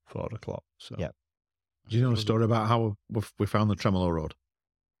 4 o'clock. So. Yeah. do you know the story about how we found the Tremolo Road?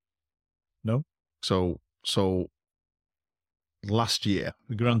 No. So last year,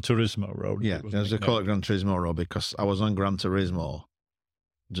 The Gran Turismo road. yeah, it was they nicknamed. call it Gran Turismo Road because I was on Gran Turismo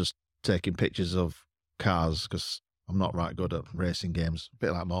just taking pictures of cars because I'm not right good at racing games. A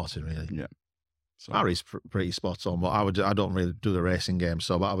bit like Martin, really. Yeah. So, Harry's pretty spot on, but I don't really do the racing games,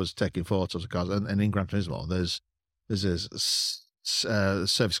 but I was taking photos of cars. And in Gran Turismo, there's a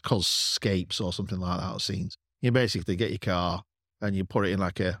service called Scapes or something like that. Scenes. You basically get your car and you put it in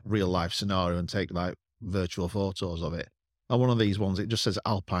like a real life scenario and take like virtual photos of it. And one of these ones, it just says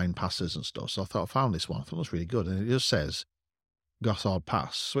Alpine passes and stuff. So I thought I found this one. I thought it was really good, and it just says Gotthard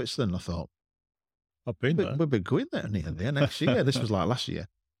Pass, Switzerland. I thought I've been there. we'll be going there next year. This was like last year.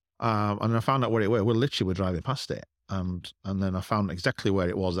 And I found out where it was. We were driving past it, and then I found exactly where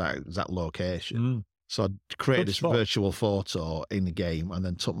it was, that exact location. Mm. So I created Good this spot. virtual photo in the game, and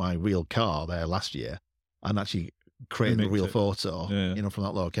then took my real car there last year, and actually created a Mimicked real it. photo, Yeah. from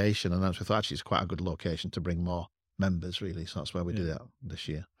that location. And then we thought actually it's quite a good location to bring more members, really. So that's where we did it this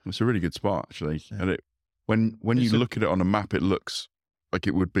year. it's a really good spot, actually. Yeah. And it when you It's a- look at it on a map, it looks like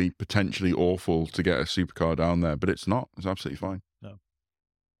it would be potentially awful to get a supercar down there, but it's not. It's absolutely fine.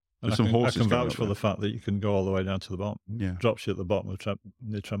 And There's some I horses can going vouch up for there. the fact that you can go all the way down to the bottom. Yeah. Drops you at the bottom of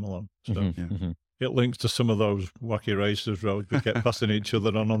the Tremolo. So Mhm, Yeah. mhm. it links to some of those wacky racers roads we kept passing each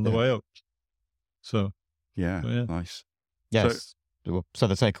other on the way up. So Yeah. Yeah. Nice. Yes. So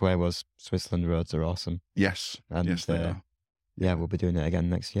the takeaway was Switzerland roads are awesome. Yes. And yes, they are. Yeah, we'll be doing it again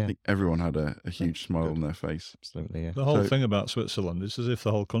next year. I think everyone had a huge smile on their face. Absolutely, yeah. The whole thing about Switzerland is as if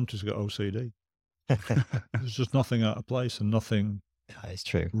the whole country's got OCD. There's just nothing out of place and nothing It's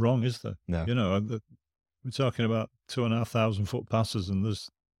true. wrong, is there? No. You know, we're talking about 2,500 foot passes and there's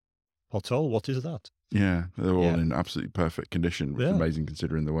pothole. What is that? Yeah, they're all in absolutely perfect condition, which is amazing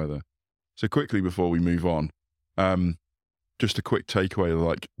considering the weather. So quickly before we move on, just a quick takeaway,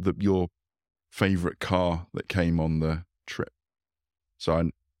 like your favourite car that came on the trip. So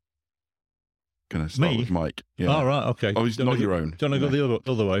I'm going to start with Mike. Yeah. Oh, right, okay. Oh, it's not your own. Do you want to go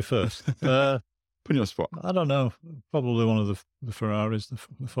the other way first? Put you on the spot. I don't know. Probably one of the Ferraris, the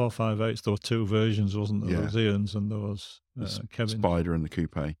 458s. There were two versions, wasn't there? There was Ian's and there was Kevin's. Spider and the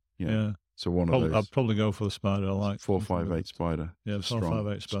coupe. Yeah. So one of those. I'd probably go for the Spider. I like 458 Spider. Yeah, the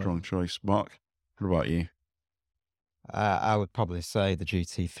 458 Spider. Strong choice. Mark, what about you? I would probably say the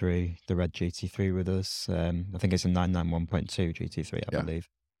GT3, the red GT3 with us. I think it's a 991.2 GT3, I believe.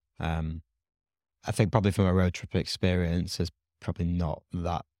 I think probably from a road trip experience, there's probably not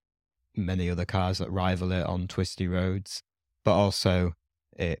that many other cars that rival it on twisty roads. But also,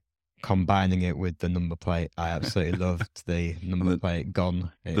 combining it with the number plate, I absolutely loved the number plate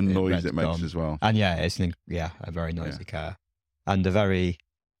gone. The noise it makes as well. And it's a very noisy car. And a very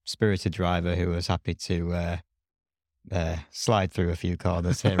spirited driver who was happy to slide through a few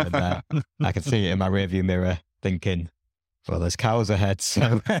corners here and there. I can see it in my rearview mirror thinking, well, there's cows ahead,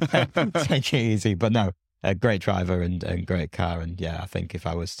 so take it easy. But no, a great driver and great car. And I think if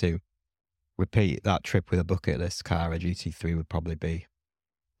I was to repeat that trip with a bucket list car, a GT3 would probably be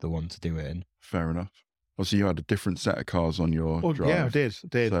the one to do it in. Fair enough. Also, you had a different set of cars on your drive. Yeah, I did.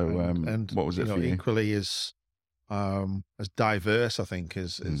 So, and what was it for you? Equally as diverse, I think,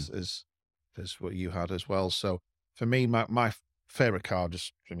 as what you had as well. So for me, my favorite car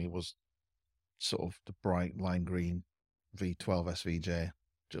was sort of the bright lime green V12 SVJ.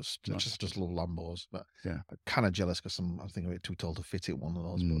 Just love Lambos, but I'm kind of jealous because I think I'm a bit too tall to fit in one of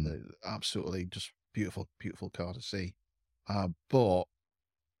those. But they're absolutely just beautiful car to see. But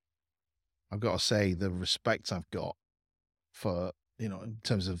I've got to say the respect I've got for in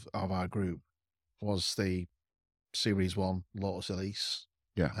terms of our group was the Series 1 Lotus Elise.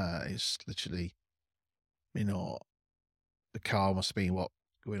 It's literally, the car must be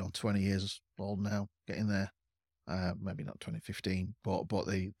going on 20 years old now, getting there. Maybe not 2015, but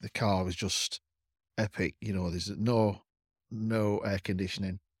the car was just epic. There's no air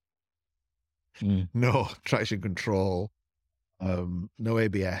conditioning, no traction control, no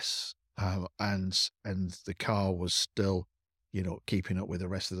ABS, and the car was still, keeping up with the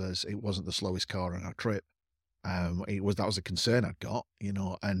rest of us. It wasn't the slowest car on our trip. That was a concern I'd got,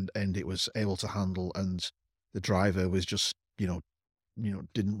 and it was able to handle, and the driver was just,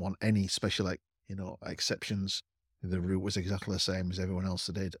 didn't want any special, exceptions. The route was exactly the same as everyone else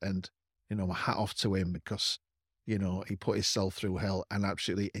did. And, my hat off to him because, he put himself through hell and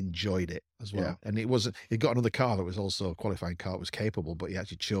absolutely enjoyed it as well. And he got another car that was also a qualifying car that was capable, but he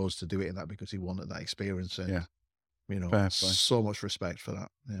actually chose to do it in that because he wanted that experience. And, so much respect for that.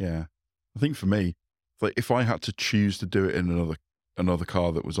 Yeah. I think for me, if I had to choose to do it in another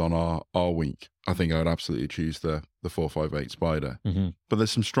car that was on our week, I think I would absolutely choose the 458 Spider. But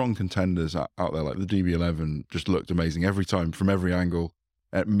there's some strong contenders out there, like the DB11 just looked amazing every time, from every angle,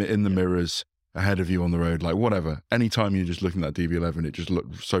 in the mirrors, ahead of you on the road, like whatever. Anytime you're just looking at that DB11, it just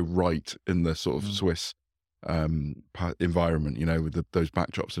looked so right in the sort of Swiss environment, with those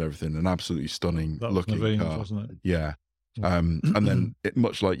backdrops and everything. An absolutely stunning looking car. Wasn't it? Yeah. And then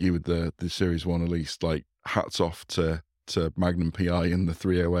much like you with the Series 1 Elise, like hats off to Magnum PI in the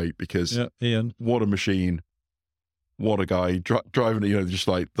 308 because Ian, what a machine, what a guy driving it, just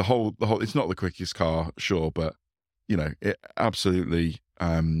like the whole, it's not the quickest car, sure, but it absolutely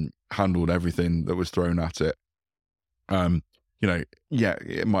handled everything that was thrown at it.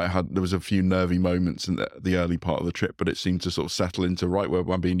 It might have had, there was a few nervy moments in the early part of the trip, but it seemed to sort of settle into right where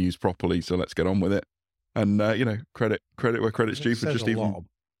I'm being used properly, so let's get on with it. And credit where credit's due for just even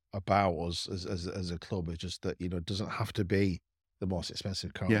about us as a club is just that it doesn't have to be the most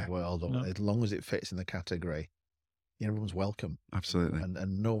expensive car in the world. No. As long as it fits in the category, everyone's welcome. Absolutely,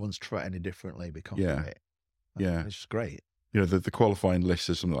 and no one's treated any differently because of it. It's just great. The qualifying list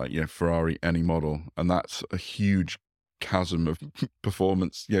is something like Ferrari any model, and that's a huge chasm of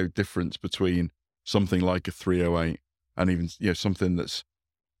performance difference between something like a 308 and even something that's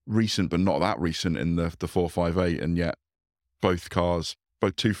recent but not that recent in the 458, and yet both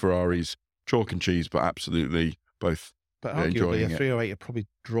two Ferraris, chalk and cheese, but absolutely both. But arguably, a 308 would probably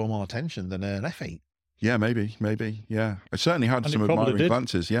draw more attention than an F8. Yeah, maybe. Yeah, I certainly had And it some probably admiring did.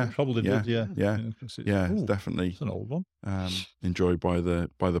 glances. Yeah, It probably yeah, did, yeah. yeah. 'Cause Yeah, it's ooh, definitely it's an old one. enjoyed by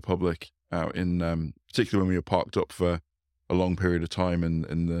the public out in particularly when we were parked up for a long period of time and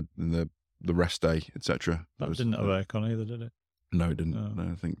in the rest day, etc. That didn't have aircon either, did it? No, it didn't. No. I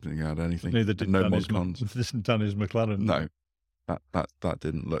don't think it had anything. Neither did no Danny's, mod cons. Danny's McLaren. No, that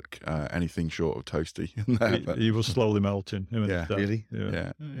didn't look anything short of toasty in there. But He was slowly melting. him and Yeah. his dad. Really?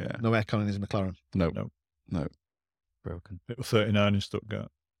 yeah. No aircon in his McLaren. No. Broken. It was 39 in Stuttgart.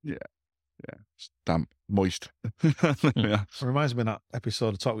 Yeah, it's damp, moist. Yeah. It reminds me of that episode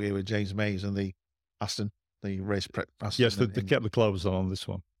of Top Gear with James Mays and the Aston, the race prep. Aston Yes, they kept the clothes on this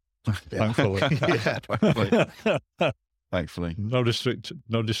one. Yeah. Thankfully. Yeah, thankfully. No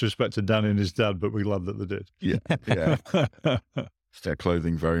disrespect to Danny and his dad, but we're glad that they did. Yeah. Yeah,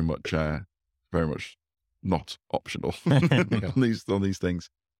 clothing very much not optional on these things.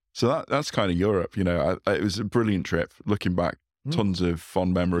 So that's kind of Europe. It was a brilliant trip. Looking back, tons of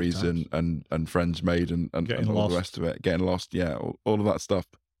fond memories and friends made and Getting all lost. the rest of it. Getting lost, yeah, all of that stuff.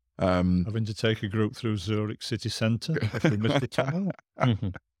 Having to take a group through Zurich city centre if we missed the tunnel.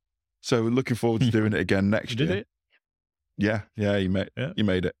 So we're looking forward to doing it again next You year. did it? Yeah, you made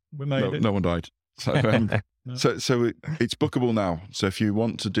it. We made it. No one died. So No. so it's bookable now. So if you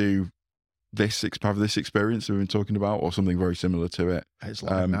want to do have this experience that we've been talking about, or something very similar to it, It's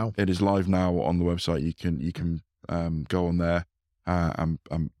live now. it is live now on the website. You can go on there and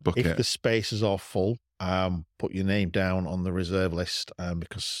book If it. the spaces are full, put your name down on the reserve list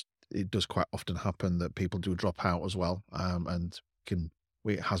because it does quite often happen that people do drop out as well. And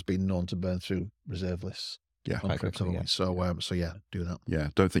it has been known to burn through reserve lists. Yeah, on quite trips quickly, only. yeah. So yeah, do that. Yeah,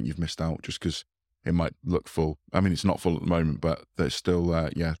 don't think you've missed out just because it might look full. I mean, it's not full at the moment, but there's still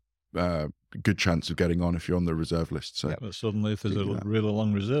good chance of getting on if you're on the reserve list. So But suddenly, if there's a Yeah. really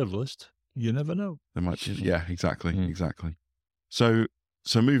long reserve list, you never know. there might be, yeah, exactly. Mm. So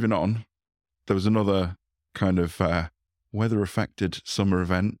moving on, there was another kind of weather affected summer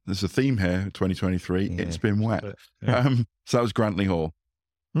event. There's a theme here, 2023. Yeah. It's been wet. But, yeah. So that was Grantley Hall.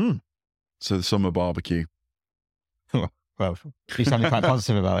 So the summer barbecue. Well, you sounded quite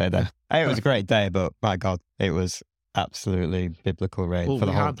positive about it then. It was a great day, but my God, it was absolutely biblical rain for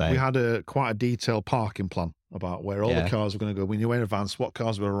the whole day. We had quite a detailed parking plan about where all the cars were going to go. We knew in advance what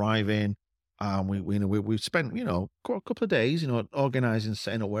cars were arriving. We spent, a couple of days, organising,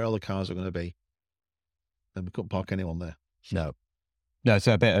 setting up where all the cars were going to be. Then we couldn't park anyone there. No,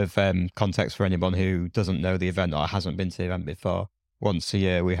 so a bit of context for anyone who doesn't know the event or hasn't been to the event before. Once a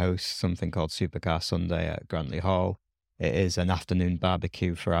year, we host something called Supercar Sunday at Grantley Hall. It is an afternoon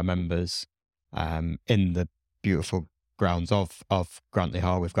barbecue for our members in the beautiful grounds of Grantley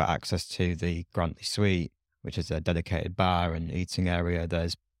Hall. We've got access to the Grantley Suite, which is a dedicated bar and eating area.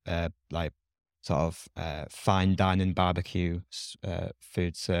 There's fine dining barbecue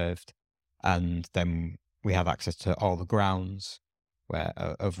food served, and then we have access to all the grounds,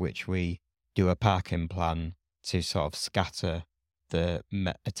 of which we do a parking plan to sort of scatter the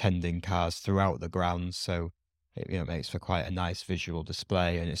attending cars throughout the grounds. So it makes for quite a nice visual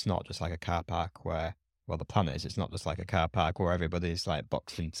display, and it's not just like a car park where, well, the plan is it's not just like a car park where everybody's like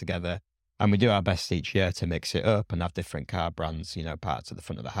boxing together. And we do our best each year to mix it up and have different car brands, parts at the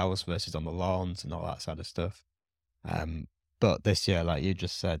front of the house versus on the lawns and all that sort of stuff. But this year, like you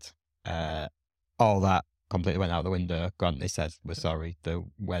just said, all that completely went out the window. Grantley said, we're sorry, the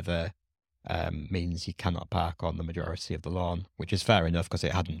weather means you cannot park on the majority of the lawn, which is fair enough because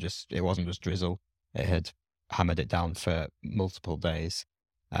it wasn't just drizzle. It had hammered it down for multiple days.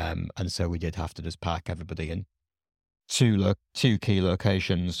 And so we did have to just park everybody in two key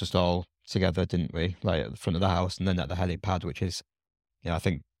locations, just all together, didn't we? Like at the front of the house and then at the helipad, which is, I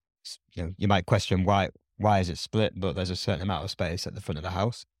think, you might question why is it split, but there's a certain amount of space at the front of the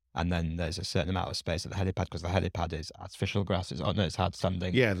house. And then there's a certain amount of space at the helipad because the helipad is artificial grass. It's hard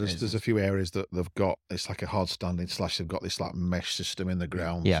standing. Yeah, there's a few areas that they've got. It's like a hard standing / they've got this like mesh system in the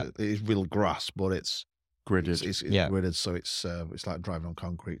ground. Yeah, it is real grass, but it's Gridded. It's Yeah. gridded, so it's like driving on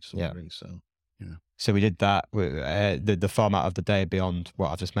concrete. To some Yeah. degree, so So we did that. The format of the day beyond what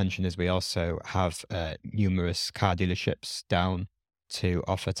I've just mentioned is we also have numerous car dealerships down to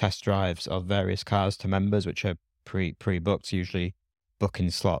offer test drives of various cars to members, which are pre-booked. Usually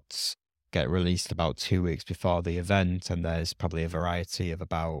booking slots get released about 2 weeks before the event, and there's probably a variety of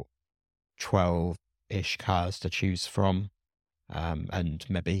about 12-ish cars to choose from, and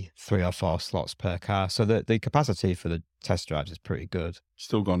maybe 3 or 4 slots per car. So the capacity for the test drives is pretty good.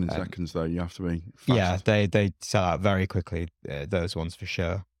 Still gone in seconds though. You have to be fast. Yeah, they sell out very quickly, those ones for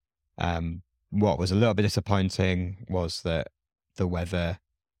sure. What was a little bit disappointing was that the weather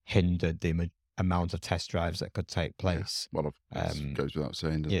hindered the amount of test drives that could take place. Well, it goes without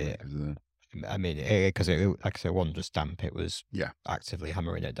saying, doesn't it? 'Cause I mean, because like I say, it wasn't just damp, it was actively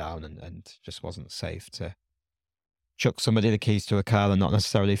hammering it down, and just wasn't safe to chuck somebody the keys to a car they're not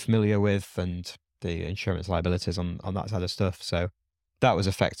necessarily familiar with, and the insurance liabilities on that side of stuff. So that was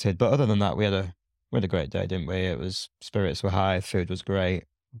affected. But other than that, we had a great day, didn't we? Spirits were high, food was great.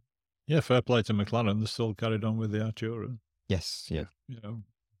 Yeah, fair play to McLaren. They still carried on with the Artura. Yes, yeah.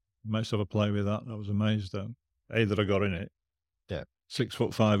 Might have a play with that. I was amazed that that I got in it. Yeah.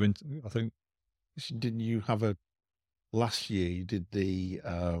 6'5" I think. Didn't you have last year you did the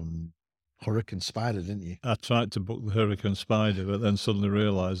Hurricane Spider, didn't you? I tried to book the Hurricane Spider, but then suddenly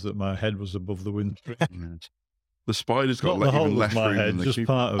realised that my head was above the windscreen. The Spider's got Not the whole even less of my room head, than the just Coupe.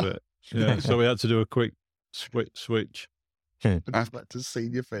 part of it. Yeah, so we had to do a quick switch. I'd just like to see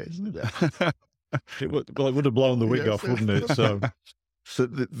your face. It would have blown the wig off, wouldn't it? So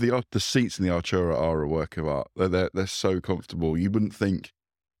the seats in the Artura are a work of art. They're so comfortable. You wouldn't think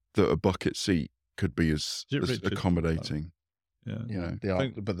that a bucket seat could be as accommodating. Yeah, They are,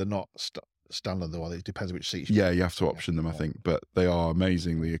 but they're not standard though. It depends which seats. Yeah, you have to option them, I think, but they are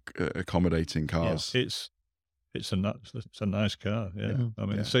amazingly accommodating cars. Yeah, it's a nice car. Yeah, I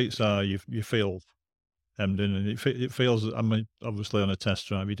mean, the seats are you feel hemmed in, and it feels. I mean, obviously on a test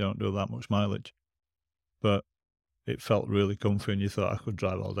drive you don't do that much mileage, but it felt really comfy, and you thought I could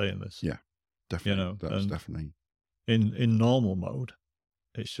drive all day in this. Yeah, definitely. That's definitely in normal mode.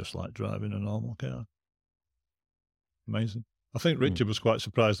 It's just like driving a normal car. Amazing. I think Richard was quite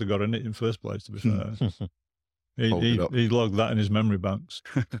surprised I got in it in the first place, to be fair. He logged that in his memory banks.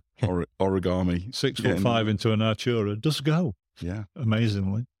 Origami. 6'5" into an Artura. Does go. Yeah.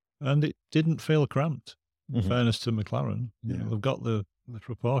 Amazingly. And it didn't feel cramped, in fairness to McLaren. They've got the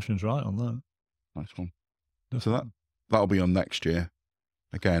proportions right on that. Nice one. Definitely. So that'll be on next year.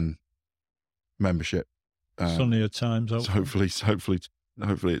 Again, membership. Sunnier times. So hopefully it's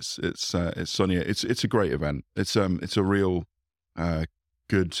sunnier. It's a great event. It's a real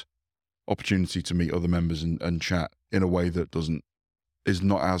good opportunity to meet other members and chat in a way that is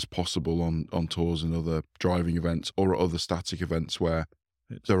not as possible on tours and other driving events or other static events where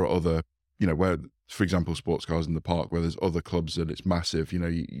there are other, where, for example, sports cars in the park where there's other clubs and it's massive.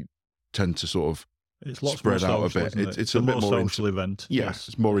 You tend to sort of spread out a bit. It's a bit more social event. Yes,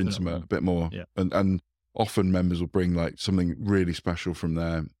 it's more intimate, a bit more, and often members will bring like something really special from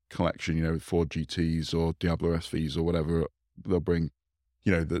their collection, Ford GTs or Diablo SVs or whatever. They'll bring,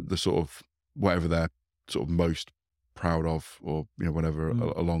 the sort of whatever they're sort of most proud of or, whatever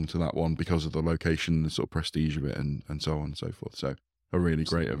along to that one because of the location, the sort of prestige of it and so on and so forth. So a really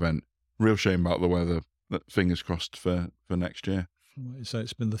great event. Real shame about the weather, but fingers crossed for next year. Like you say,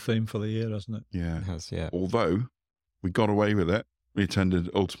 it's been the theme for the year, hasn't it? Yeah. It has, yeah. Although we got away with it. We attended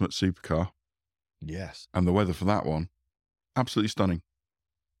Ultimate Supercar. Yes. And the weather for that one, absolutely stunning.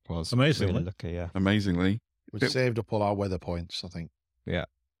 Was amazingly really lucky, yeah. Amazingly. We saved up all our weather points, I think. Yeah.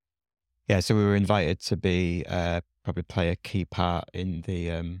 Yeah, so we were invited to probably play a key part in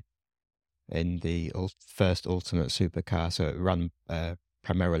the first Ultimate Supercar. So it ran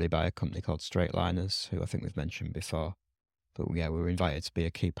primarily by a company called Straightliners, who I think we've mentioned before. But yeah, we were invited to be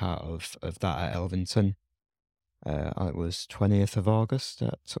a key part of that at Elvington. It was 20th of August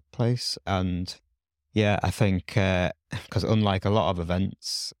that took place. And yeah, I think, because unlike a lot of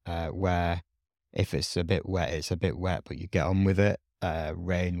events where if it's a bit wet, it's a bit wet, but you get on with it,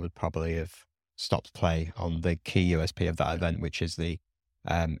 rain would probably have stopped play on the key USP of that event, which is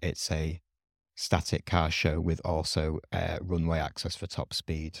it's a static car show with also runway access for top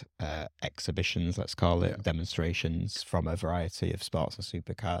speed exhibitions, let's call it, demonstrations from a variety of sports and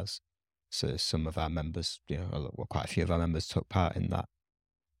supercars. So some of our members, quite a few of our members took part in that.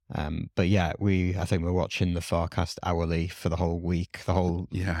 But yeah, I think we're watching the forecast hourly for the whole week, the whole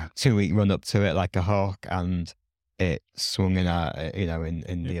 2-week run up to it like a hawk, and it swung in our,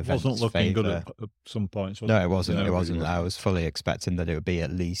 in the event's It wasn't looking favor. good at some points. No, it wasn't. It wasn't. I was fully expecting that it would be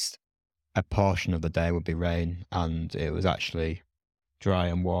at least a portion of the day would be rain, and it was actually dry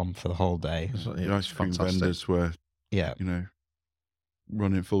and warm for the whole day. The ice cream vendors were,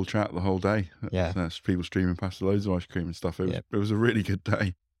 running full chat the whole day. That's people streaming past loads of ice cream and stuff. It was a really good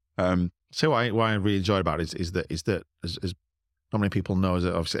day. So why I really enjoyed about it is that as not many people know, is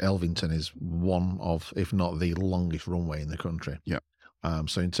that obviously Elvington is one of, if not the longest runway in the country. Yeah.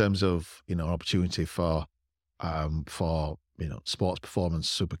 So in terms of an opportunity for sports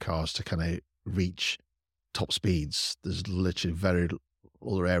performance supercars to kind of reach top speeds, there's literally very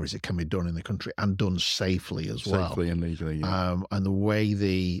other areas that can be done in the country and done safely as well. Safely and legally, yeah. And the way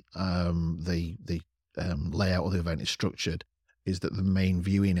the layout of the event is structured is that the main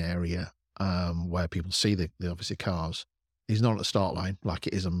viewing area where people see the obviously cars, is not at the start line like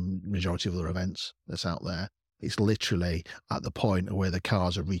it is a majority of other events that's out there. It's literally at the point where the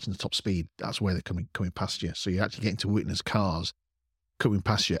cars are reaching the top speed. That's where they're coming past you. So you're actually getting to witness cars coming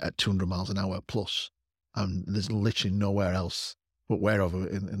past you at 200 miles an hour plus. And there's literally nowhere else but wherever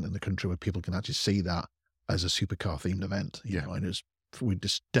in the country where people can actually see that as a supercar themed event. You know, and it's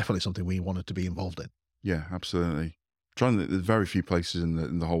definitely something we wanted to be involved in. Yeah, absolutely. There's very few places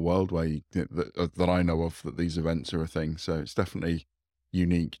in the whole world where that I know of that these events are a thing. So it's definitely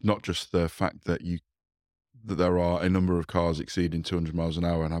unique. Not just the fact that there are a number of cars exceeding 200 miles an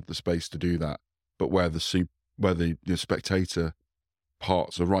hour and have the space to do that, but where the spectator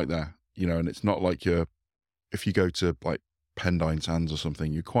parts are right there. You know, and it's not like if you go to like Pendine Sands or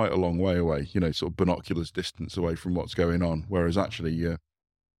something, you're quite a long way away. You know, sort of binoculars distance away from what's going on. Whereas actually you're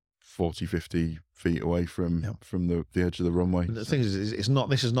 40, 50 feet away from the edge of the runway. The thing is, this is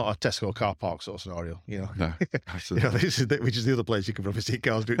not a Tesco no park sort of scenario, you know. No, absolutely. You know, which is the other place you can probably see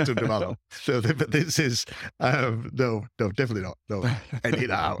cars doing 200 miles an hour. So, but this is no, definitely not. No, edit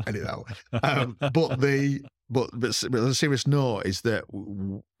that out. But on a serious note, is that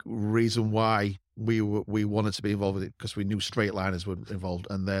reason why we wanted to be involved with it, because we knew straight liners were involved,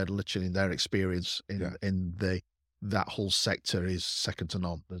 and they're literally their experience in that whole sector is second to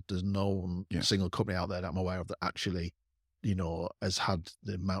none. There's no single company out there that I'm aware of that actually, you know, has had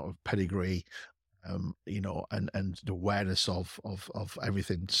the amount of pedigree, you know, and the awareness of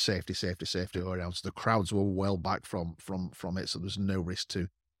everything, safety all around. So the crowds were well back from it, so there's no risk to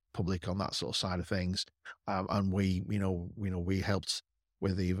public on that sort of side of things. And we helped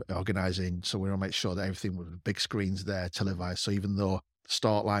with the organising, so we want to make sure that everything was big screens there, televised. So even though the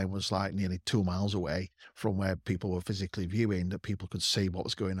start line was like nearly 2 miles away from where people were physically viewing, that people could see what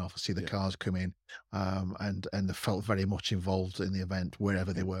was going on, see the cars come in, and they felt very much involved in the event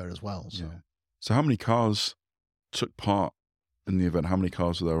wherever they were as well. So how many cars took part in the event? How many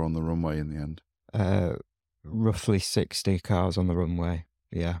cars were there on the runway in the end? Roughly 60 cars on the runway.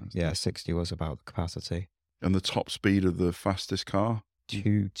 Yeah, 60 was about the capacity. And the top speed of the fastest car?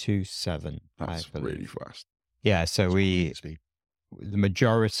 227. That's really fast. Yeah, so the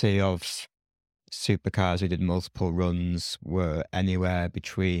majority of supercars who did multiple runs were anywhere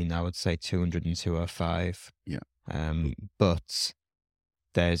between, I would say, 200 and 205. Yeah. But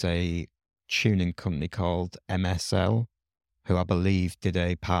there's a tuning company called MSL, who I believe did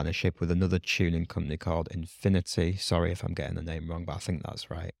a partnership with another tuning company called Infinity. Sorry if I'm getting the name wrong, but I think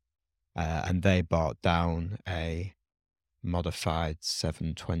that's right. And they bought down a modified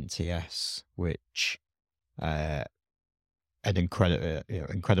 720S, which an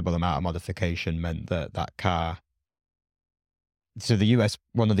incredible amount of modification meant that car. So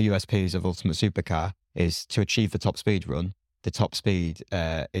one of the USPs of Ultimate Supercar is to achieve the top speed run. The top speed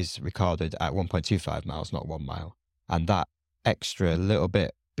is recorded at 1.25 miles, not 1 mile, and that extra little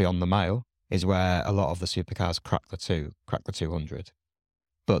bit beyond the mile is where a lot of the supercars crack the 200.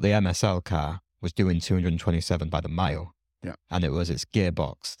 But the MSL car was doing 227 by the mile. Yeah. And it was its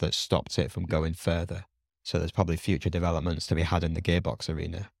gearbox that stopped it from going further. So there's probably future developments to be had in the gearbox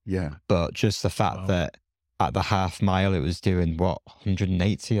arena. Yeah. But just the fact that at the half mile it was doing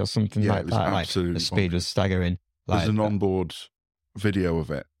 180 or something like that. Absolutely. Like, the speed was staggering. There's an onboard video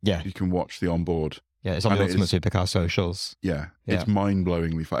of it. Yeah. You can watch the onboard. Yeah, it's on the Ultimate Supercar socials. Yeah. It's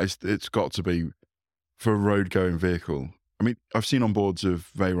mind-blowingly fast. It's got to be, for a road-going vehicle. I mean, I've seen onboards of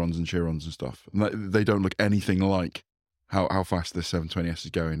Veyrons and Chirons and stuff, and they don't look anything like how fast this 720S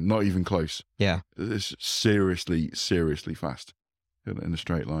is going. Not even close. Yeah. It's seriously fast in a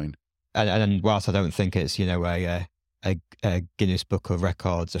straight line. And whilst I don't think it's, a Guinness Book of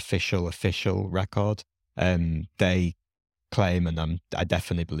Records official record, they claim, and I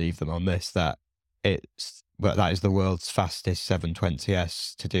definitely believe them on this, that that is the world's fastest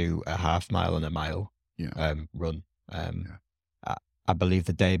 720S to do a half mile and a mile run. I believe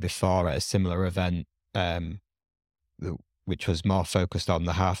the day before at a similar event, which was more focused on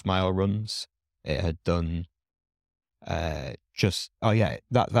the half mile runs, it had done that's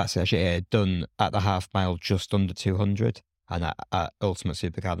actually, it had done at the half mile just under 200, and at Ultimate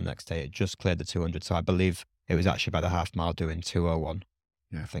Supercar the next day it just cleared the 200. So I believe it was actually by the half mile doing 201.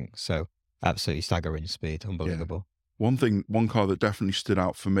 I think so. Absolutely staggering speed, unbelievable. Yeah. One car that definitely stood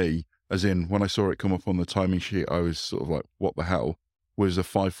out for me, as in when I saw it come up on the timing sheet, I was sort of like, what the hell, was a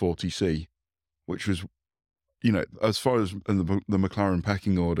 540C, which was, as far as the McLaren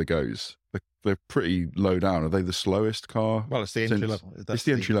pecking order goes, they're pretty low down. Are they the slowest car? Well, it's the entry level. It's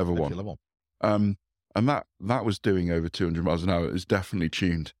the entry level one. And that was doing over 200 miles an hour. It was definitely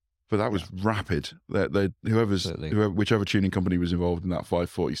tuned, but that was rapid. Whichever tuning company was involved in that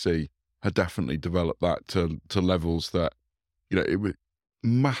 540C had definitely developed that to levels that, it was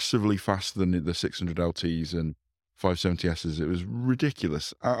massively faster than the 600 LTs and 570Ss. It was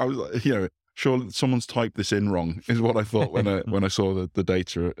ridiculous. I was like, sure, someone's typed this in wrong, is what I thought when I saw the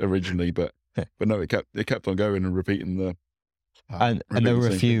data originally. But no, it kept on going and repeating the. And there were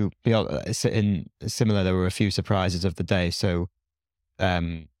a few similar. There were a few surprises of the day. So,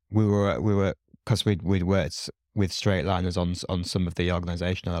 we were because we'd worked with Straightliners on some of the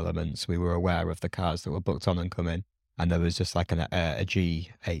organisational elements. We were aware of the cars that were booked on and coming, and there was just like a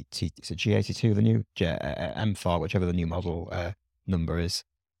G80. Is it G82, the new M4, whichever the new model number is?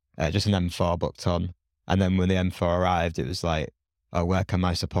 Just an M4 booked on, and then when the M4 arrived, it was like, oh, where can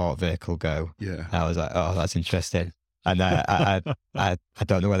my support vehicle go? Yeah, I was like, oh, that's interesting. And I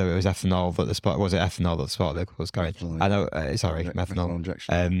don't know whether it was ethanol that the sport was the sport vehicle was carrying. I know, methanol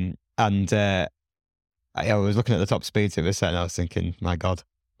injection. I was looking at the top speeds it was set, and I was thinking, my God,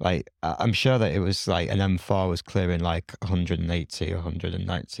 like I'm sure that it was like an M4 was clearing like 180,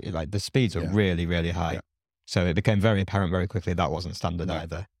 190. Like the speeds were really, really high. Yeah. So it became very apparent very quickly that wasn't standard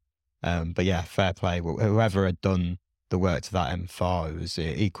either. But yeah, fair play. Whoever had done the work to that M4, it was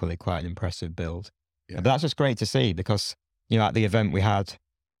equally quite an impressive build. Yeah. But that's just great to see because, at the event we had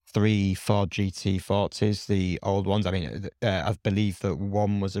 3 Ford GT40s, the old ones. I mean, I believe that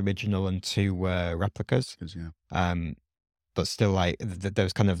 1 was original and 2 were replicas. Yeah. But still, like, there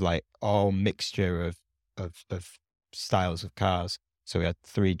was kind of like all mixture of styles of cars. So we had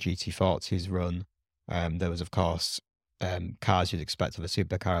 3 GT40s run. There was, of course, cars you'd expect of a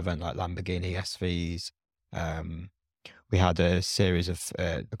supercar event like Lamborghini SVs. We had a series of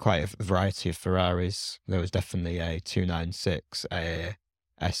quite a variety of Ferraris. There was definitely a 296, a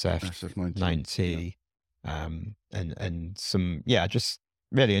SF90, and some, just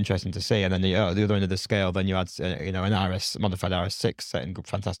really interesting to see. And then the other end of the scale, then you had an modified RS6 setting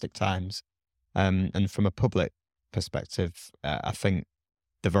fantastic times. And from a public perspective, I think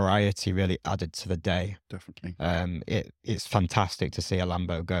the variety really added to the day. Definitely. It's fantastic to see a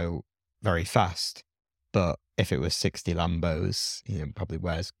Lambo go very fast. But if it was 60 Lambos, probably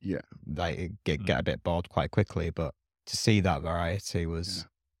get a bit bored quite quickly. But to see that variety was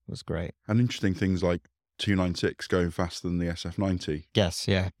great. And interesting things like 296 going faster than the SF90. Yes,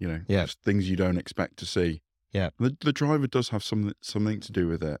 yeah. Just things you don't expect to see. Yeah. The driver does have something to do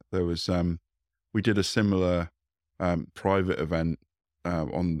with it. There was we did a similar private event at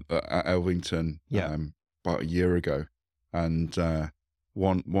Elvington about a year ago, and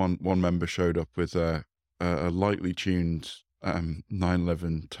one member showed up with a lightly tuned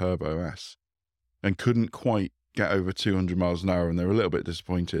 911 Turbo S and couldn't quite get over 200 miles an hour, and they were a little bit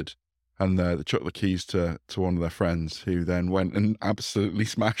disappointed. And they chucked the keys to one of their friends, who then went and absolutely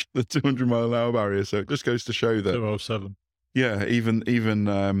smashed the 200 mile an hour barrier. So it just goes to show that 207. Yeah, even in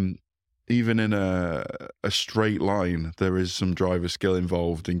a straight line, there is some driver skill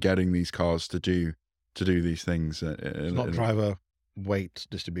involved in getting these cars to do these things. It's not driver weight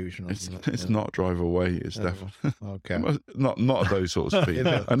distribution. It's not driver weight. It's definitely okay. Not those sorts of speed.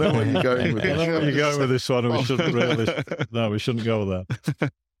 I know where you're going with this. I know where you're going with this one. We shouldn't really. No, we shouldn't go there.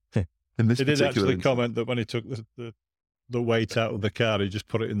 He did actually comment that when he took the weight out of the car, he just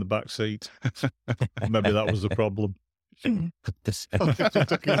put it in the back seat. Maybe that was the problem. He took his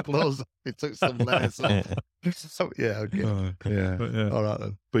clothes. He took some layers off. Okay. All right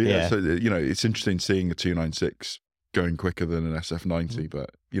then. But so it's interesting seeing a 296 going quicker than an SF90,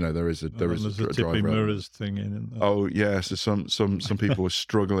 but there is a tipping mirrors thing in there. Oh yeah, so some people were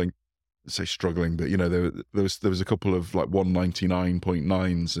struggling. I say struggling, but there was a couple of like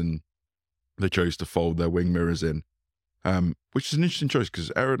 199.9s, and they chose to fold their wing mirrors in, which is an interesting choice because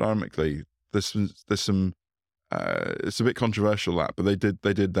aerodynamically there's some it's a bit controversial but they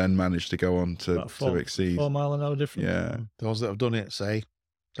did then manage to go on to exceed 4 mile an hour difference. Yeah, those that have done it say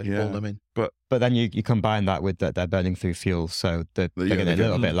they fold them in, but then you combine that with that they're burning through fuel, so they're getting a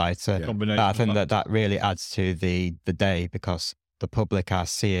little bit lighter. Yeah. I think that really adds to the day because the public are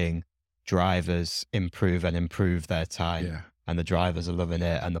seeing drivers improve their time. Yeah. And the drivers are loving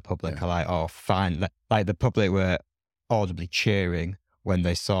it, and the public are like, "Oh, fine!" Like the public were audibly cheering when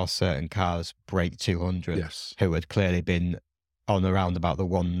they saw certain cars break 200. Yes, who had clearly been on around about the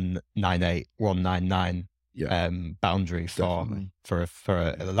 198, 199 boundary for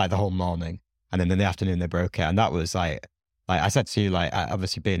like the whole morning, and then in the afternoon they broke it, and that was like I said to you, like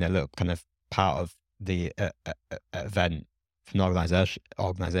obviously being a little kind of part of the event from an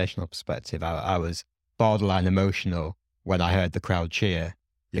organizational perspective, I was borderline emotional when I heard the crowd cheer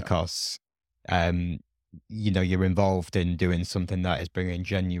because you're involved in doing something that is bringing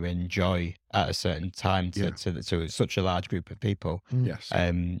genuine joy at a certain time Yeah. to such a large group of people. Yes.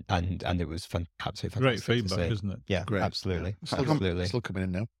 And it was absolutely Great fantastic to feedback, see. isn't it? Yeah, Great. absolutely. Still, Absolutely. still coming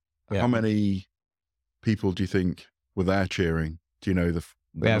in now. Yeah. How many people do you think were there cheering? Do you know the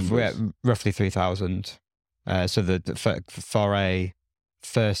We have numbers? roughly 3,000. So for a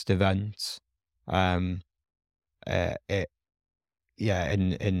first event, in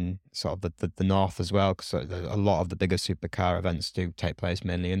sort of the north as well, because a lot of the bigger supercar events do take place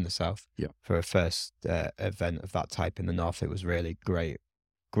mainly in the south. Yeah. For a first event of that type in the north, it was really great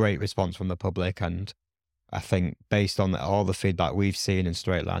response from the public, and I think based on all the feedback we've seen and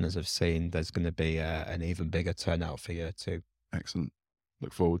Straightliners have seen, there's going to be an even bigger turnout for year 2. Excellent.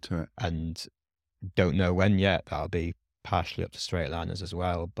 Look forward to it. And don't know when yet. That'll be partially up to Straightliners as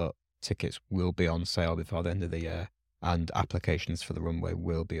well, but tickets will be on sale before the end of the year, and applications for the runway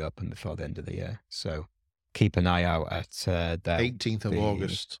will be open before the end of the year. So keep an eye out at 18th of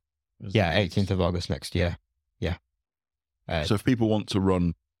August. Yeah, 18th of August next year. Yeah. So if people want to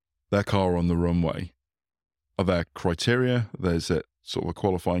run their car on the runway, are there criteria? There's a sort of a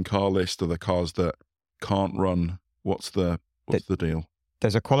qualifying car list? Are there cars that can't run? What's the deal?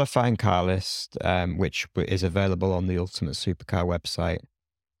 There's a qualifying car list, which is available on the Ultimate Supercar website.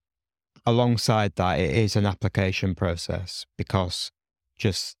 Alongside that, it is an application process, because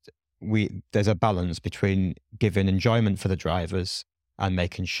there's a balance between giving enjoyment for the drivers and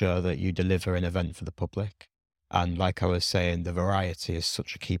making sure that you deliver an event for the public. And like I was saying, the variety is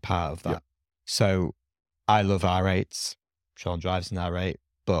such a key part of that. Yeah. So I love R8s. Sean drives an R8,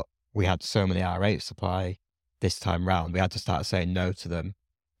 but we had so many R8 supply this time round. We had to start saying no to them,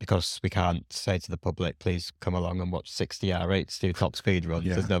 because we can't say to the public, please come along and watch 60 R8s do top speed runs.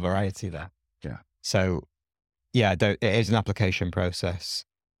 Yeah. There's no variety there. Yeah. So, yeah, it is an application process.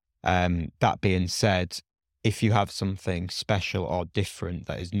 That being said, if you have something special or different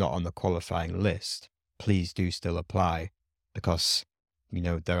that is not on the qualifying list, please do still apply, because,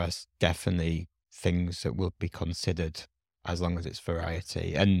 there are definitely things that will be considered as long as it's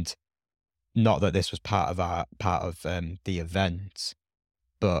variety. And not that this was part of the event,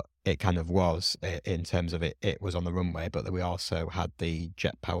 but it kind of was in terms of it was on the runway, but we also had the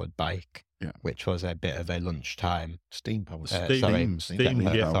jet-powered bike, which was a bit of a lunchtime. Steam-powered. Steam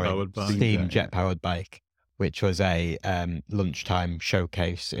jet-powered bike. Steam jet-powered bike, which was a lunchtime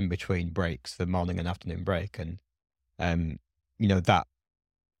showcase in between breaks, the morning and afternoon break. And, that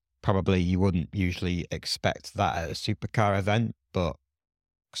probably you wouldn't usually expect that at a supercar event, but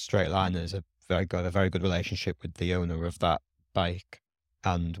Straightliners have got a very good relationship with the owner of that bike.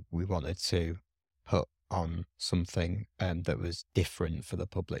 And we wanted to put on something that was different for the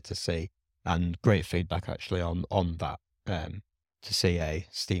public to see, and great feedback actually on that. To see a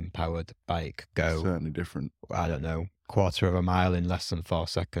steam-powered bike go, Certainly different. I don't know, quarter of a mile in less than 4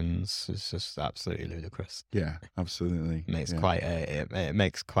 seconds is just absolutely ludicrous. Yeah, absolutely. It makes quite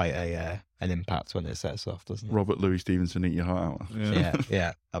an impact when it sets off, doesn't it? Robert Louis Stevenson, eat your heart out.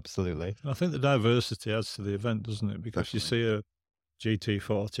 Yeah, absolutely. I think the diversity adds to the event, doesn't it? Because Definitely. you see a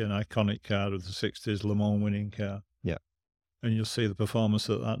GT40, an iconic car of the 60s, Le Mans winning car. Yeah. And you'll see the performance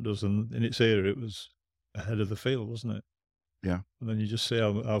that does. And in its era, it was ahead of the field, wasn't it? Yeah. And then you just see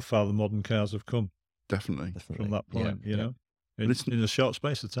how far the modern cars have come Definitely. from that point, in a short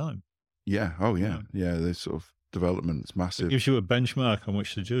space of time. Yeah. Oh, yeah. Yeah. This sort of development is It massive. gives you a benchmark on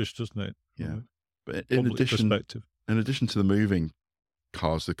which to judge, doesn't it? Yeah. But From a in public perspective. addition to the moving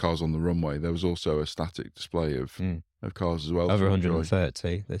cars, the cars on the runway, there was also a static display of cars as well. Over to enjoy.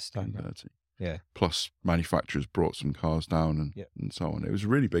 130 this time. 130. Yeah. Plus, manufacturers brought some cars down and so on. It was a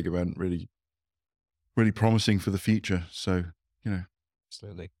really big event, really, really promising for the future. So,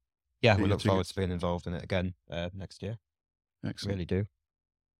 Absolutely. Yeah, we Get your look forward tickets. to being involved in it again next year. excellent. Really do.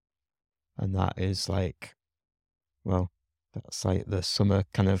 And that is that's like the summer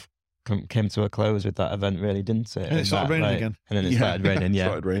kind of came to a close with that event, really, didn't it? And it started raining again. And then it started raining, yeah.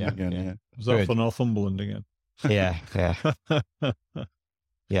 Started raining again, yeah. Was that Good. for Northumberland again? Yeah.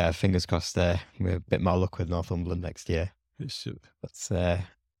 Yeah, fingers crossed we're a bit more luck with Northumberland next year.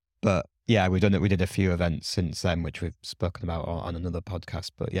 But yeah, we did a few events since then, which we've spoken about on another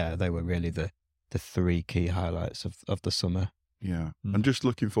podcast. But yeah, they were really the 3 key highlights of the summer. Yeah. I'm just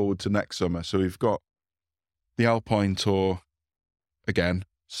looking forward to next summer. So we've got the Alpine Tour again.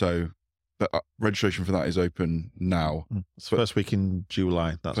 So the registration for that is open now. It's the first week in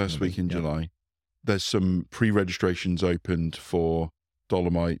July. That's First gonna week be, in July. There's some pre-registrations opened for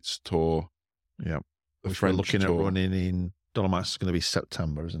Dolomites Tour. Yeah. The Which French we're looking Tour. at running in Dolomites is going to be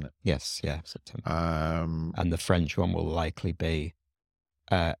September, isn't it? Yes, yeah, September. Um, And the French one will likely be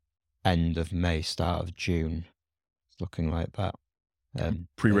end of May, start of June. It's looking like that.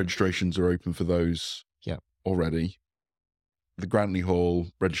 Pre-registrations are open for those already. The Grantley Hall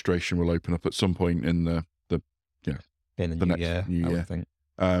registration will open up at some point in the new year, I would think.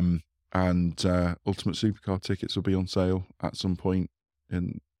 And Ultimate Supercar tickets will be on sale at some point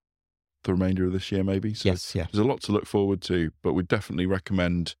in the remainder of this year, maybe. So yes, yeah. There's a lot to look forward to, but we definitely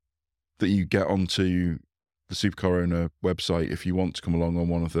recommend that you get onto the Supercar Owner website if you want to come along on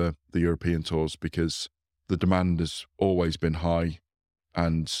one of the European tours, because the demand has always been high.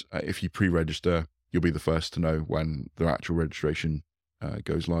 And if you pre-register, you'll be the first to know when the actual registration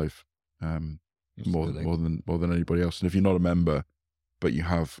goes live. More than anybody else. And if you're not a member, but you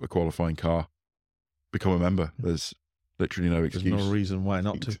have a qualifying car, become a member. There's literally no excuse. There's no reason why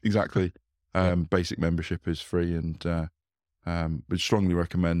not to. Exactly. Basic membership is free, and we strongly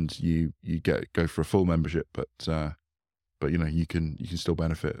recommend you go for a full membership. But you can still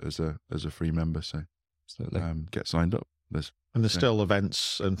benefit as a free member. So absolutely, get signed up. There's still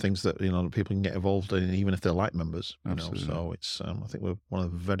events and things that people can get involved in, even if they're light members. So it's I think we're one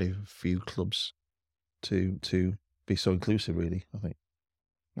of the very few clubs to be so inclusive, really, I think.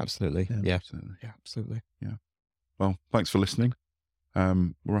 Absolutely. Yeah. Absolutely. Yeah. Well, thanks for listening.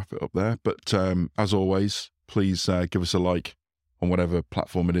 We'll wrap it up there. But as always, please give us a like on whatever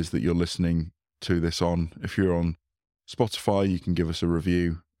platform it is that you're listening to this on. If you're on Spotify, you can give us a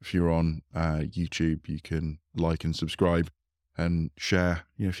review. If you're on YouTube, you can like and subscribe and share.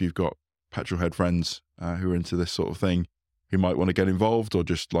 If you've got petrolhead friends who are into this sort of thing, who might want to get involved or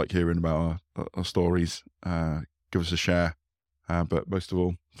just like hearing about our stories, give us a share. But most of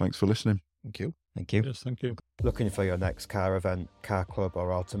all, thanks for listening. Thank you. Thank you. Yes, thank you. Looking for your next car event, car club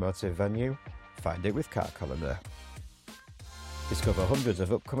or automotive venue? Find it with Car Calendar. Discover hundreds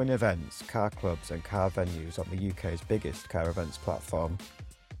of upcoming events, car clubs and car venues on the UK's biggest car events platform.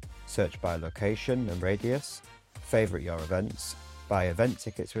 Search by location and radius, favourite your events, buy event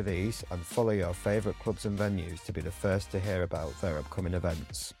tickets with ease, and follow your favourite clubs and venues to be the first to hear about their upcoming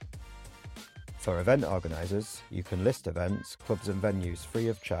events. For event organisers, you can list events, clubs and venues free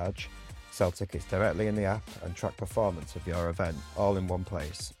of charge, sell tickets directly in the app and track performance of your event all in one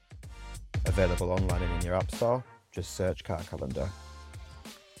place. Available online and in your app store, just search Car Calendar.